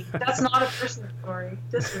 8, that's not a personal story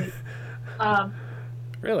this week.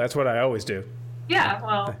 Really? That's what I always do. Yeah,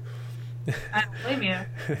 well, I don't blame you.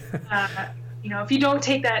 If you don't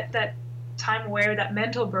take that time away or that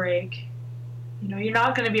mental break, you're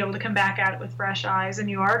not going to be able to come back at it with fresh eyes, and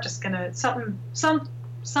you are just going to,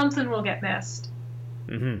 something will get missed.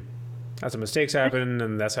 Mm-hmm. That's when mistakes happen,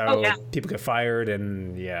 and that's how people get fired,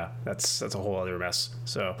 and that's a whole other mess.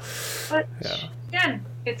 So, but again,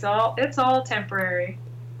 it's all temporary.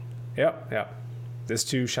 Yeah. This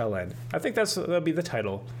too shall end. I think that'll be the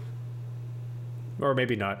title, or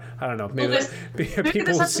maybe not. I don't know. Maybe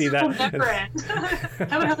people will see that. Never end.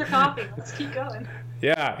 Have another coffee. Let's keep going.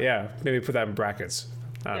 Yeah. Maybe put that in brackets.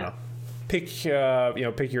 I don't know. Pick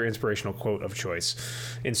your inspirational quote of choice.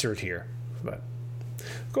 Insert here, but.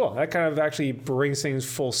 Cool. That kind of actually brings things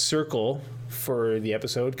full circle for the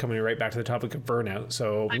episode, coming right back to the topic of burnout.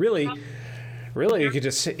 So really, you could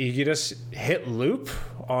just hit loop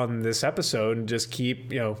on this episode and just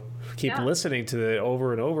keep listening to it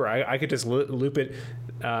over and over. I could just loop it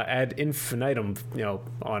ad infinitum,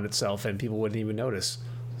 on itself, and people wouldn't even notice.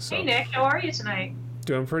 So, hey Nick, how are you tonight?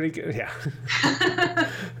 Doing pretty good. Yeah.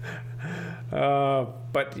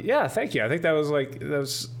 But yeah, thank you. I think that was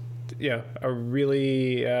a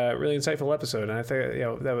really insightful episode, and I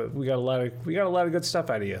think we got a lot of good stuff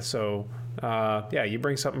out of you. So you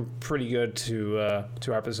bring something pretty good to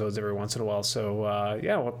our episodes every once in a while. So I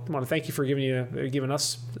want to thank you for giving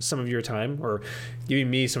us some of your time, or giving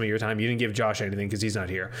me some of your time. You didn't give Josh anything because he's not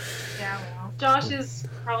here. Yeah, well, Josh is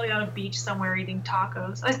probably on a beach somewhere eating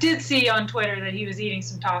tacos. I did see on Twitter that he was eating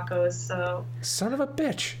some tacos. So son of a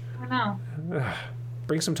bitch. I know.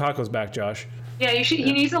 Bring some tacos back, Josh. Yeah, you should.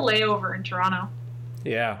 He needs a layover in Toronto.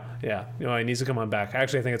 Yeah. He needs to come on back.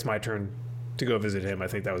 Actually, I think it's my turn to go visit him. I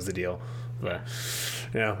think that was the deal. But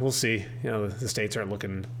we'll see. The States aren't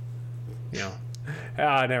looking.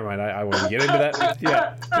 Never mind. I won't get into that.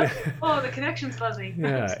 Yeah. Oh, the connection's fuzzy.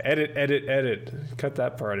 Yeah. Edit. Cut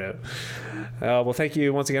that part out. Well, thank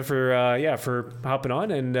you once again for hopping on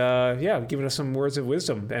and giving us some words of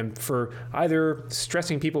wisdom, and for either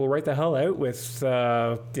stressing people right the hell out with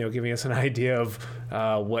giving us an idea of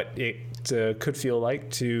what it could feel like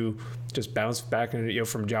to just bounce back and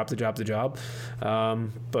from job to job to job,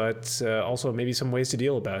 but also maybe some ways to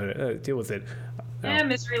deal with it. Yeah,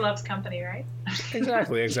 misery loves company, right?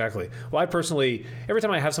 Exactly. Well, I personally, every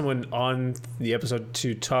time I have someone on the episode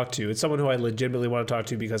to talk to, it's someone who I legitimately want to talk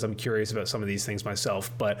to because I'm curious about some of these things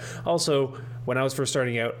myself. But also, when I was first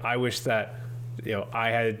starting out, I wish that I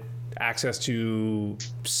had access to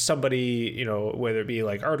somebody, whether it be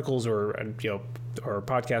like articles or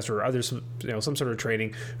podcasts or others, some sort of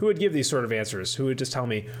training, who would give these sort of answers, who would just tell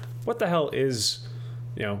me what the hell is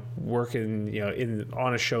working,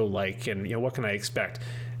 on a show like, and, what can I expect?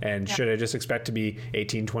 And should I just expect to be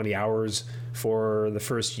 18, 20 hours for the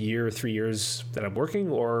first year, 3 years that I'm working?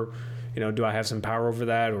 Or, do I have some power over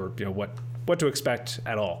that, or, what to expect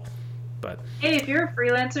at all? But hey, if you're a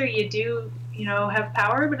freelancer, you do, have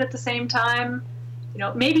power, but at the same time,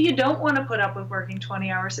 maybe you don't want to put up with working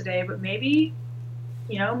 20 hours a day, but maybe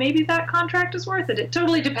that contract is worth it. It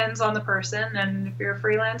totally depends on the person. And if you're a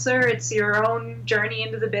freelancer, it's your own journey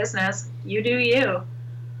into the business. You do you.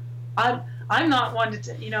 I'm not one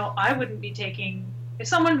to, I wouldn't be taking, if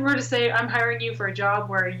someone were to say, I'm hiring you for a job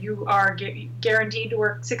where you are guaranteed to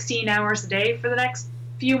work 16 hours a day for the next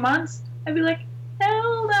few months, I'd be like,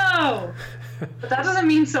 hell no. But that doesn't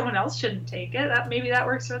mean someone else shouldn't take it. Maybe that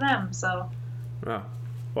works for them. So. Oh,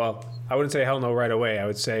 well, I wouldn't say hell no right away. I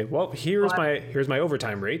would say, well, here's my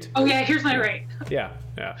overtime rate. Oh yeah, here's my rate. Yeah.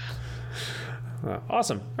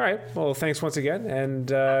 Awesome. All right. Well, thanks once again,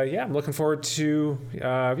 and I'm looking forward to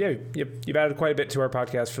you've added quite a bit to our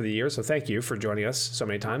podcast for the year, so thank you for joining us so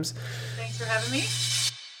many times. Thanks for having me.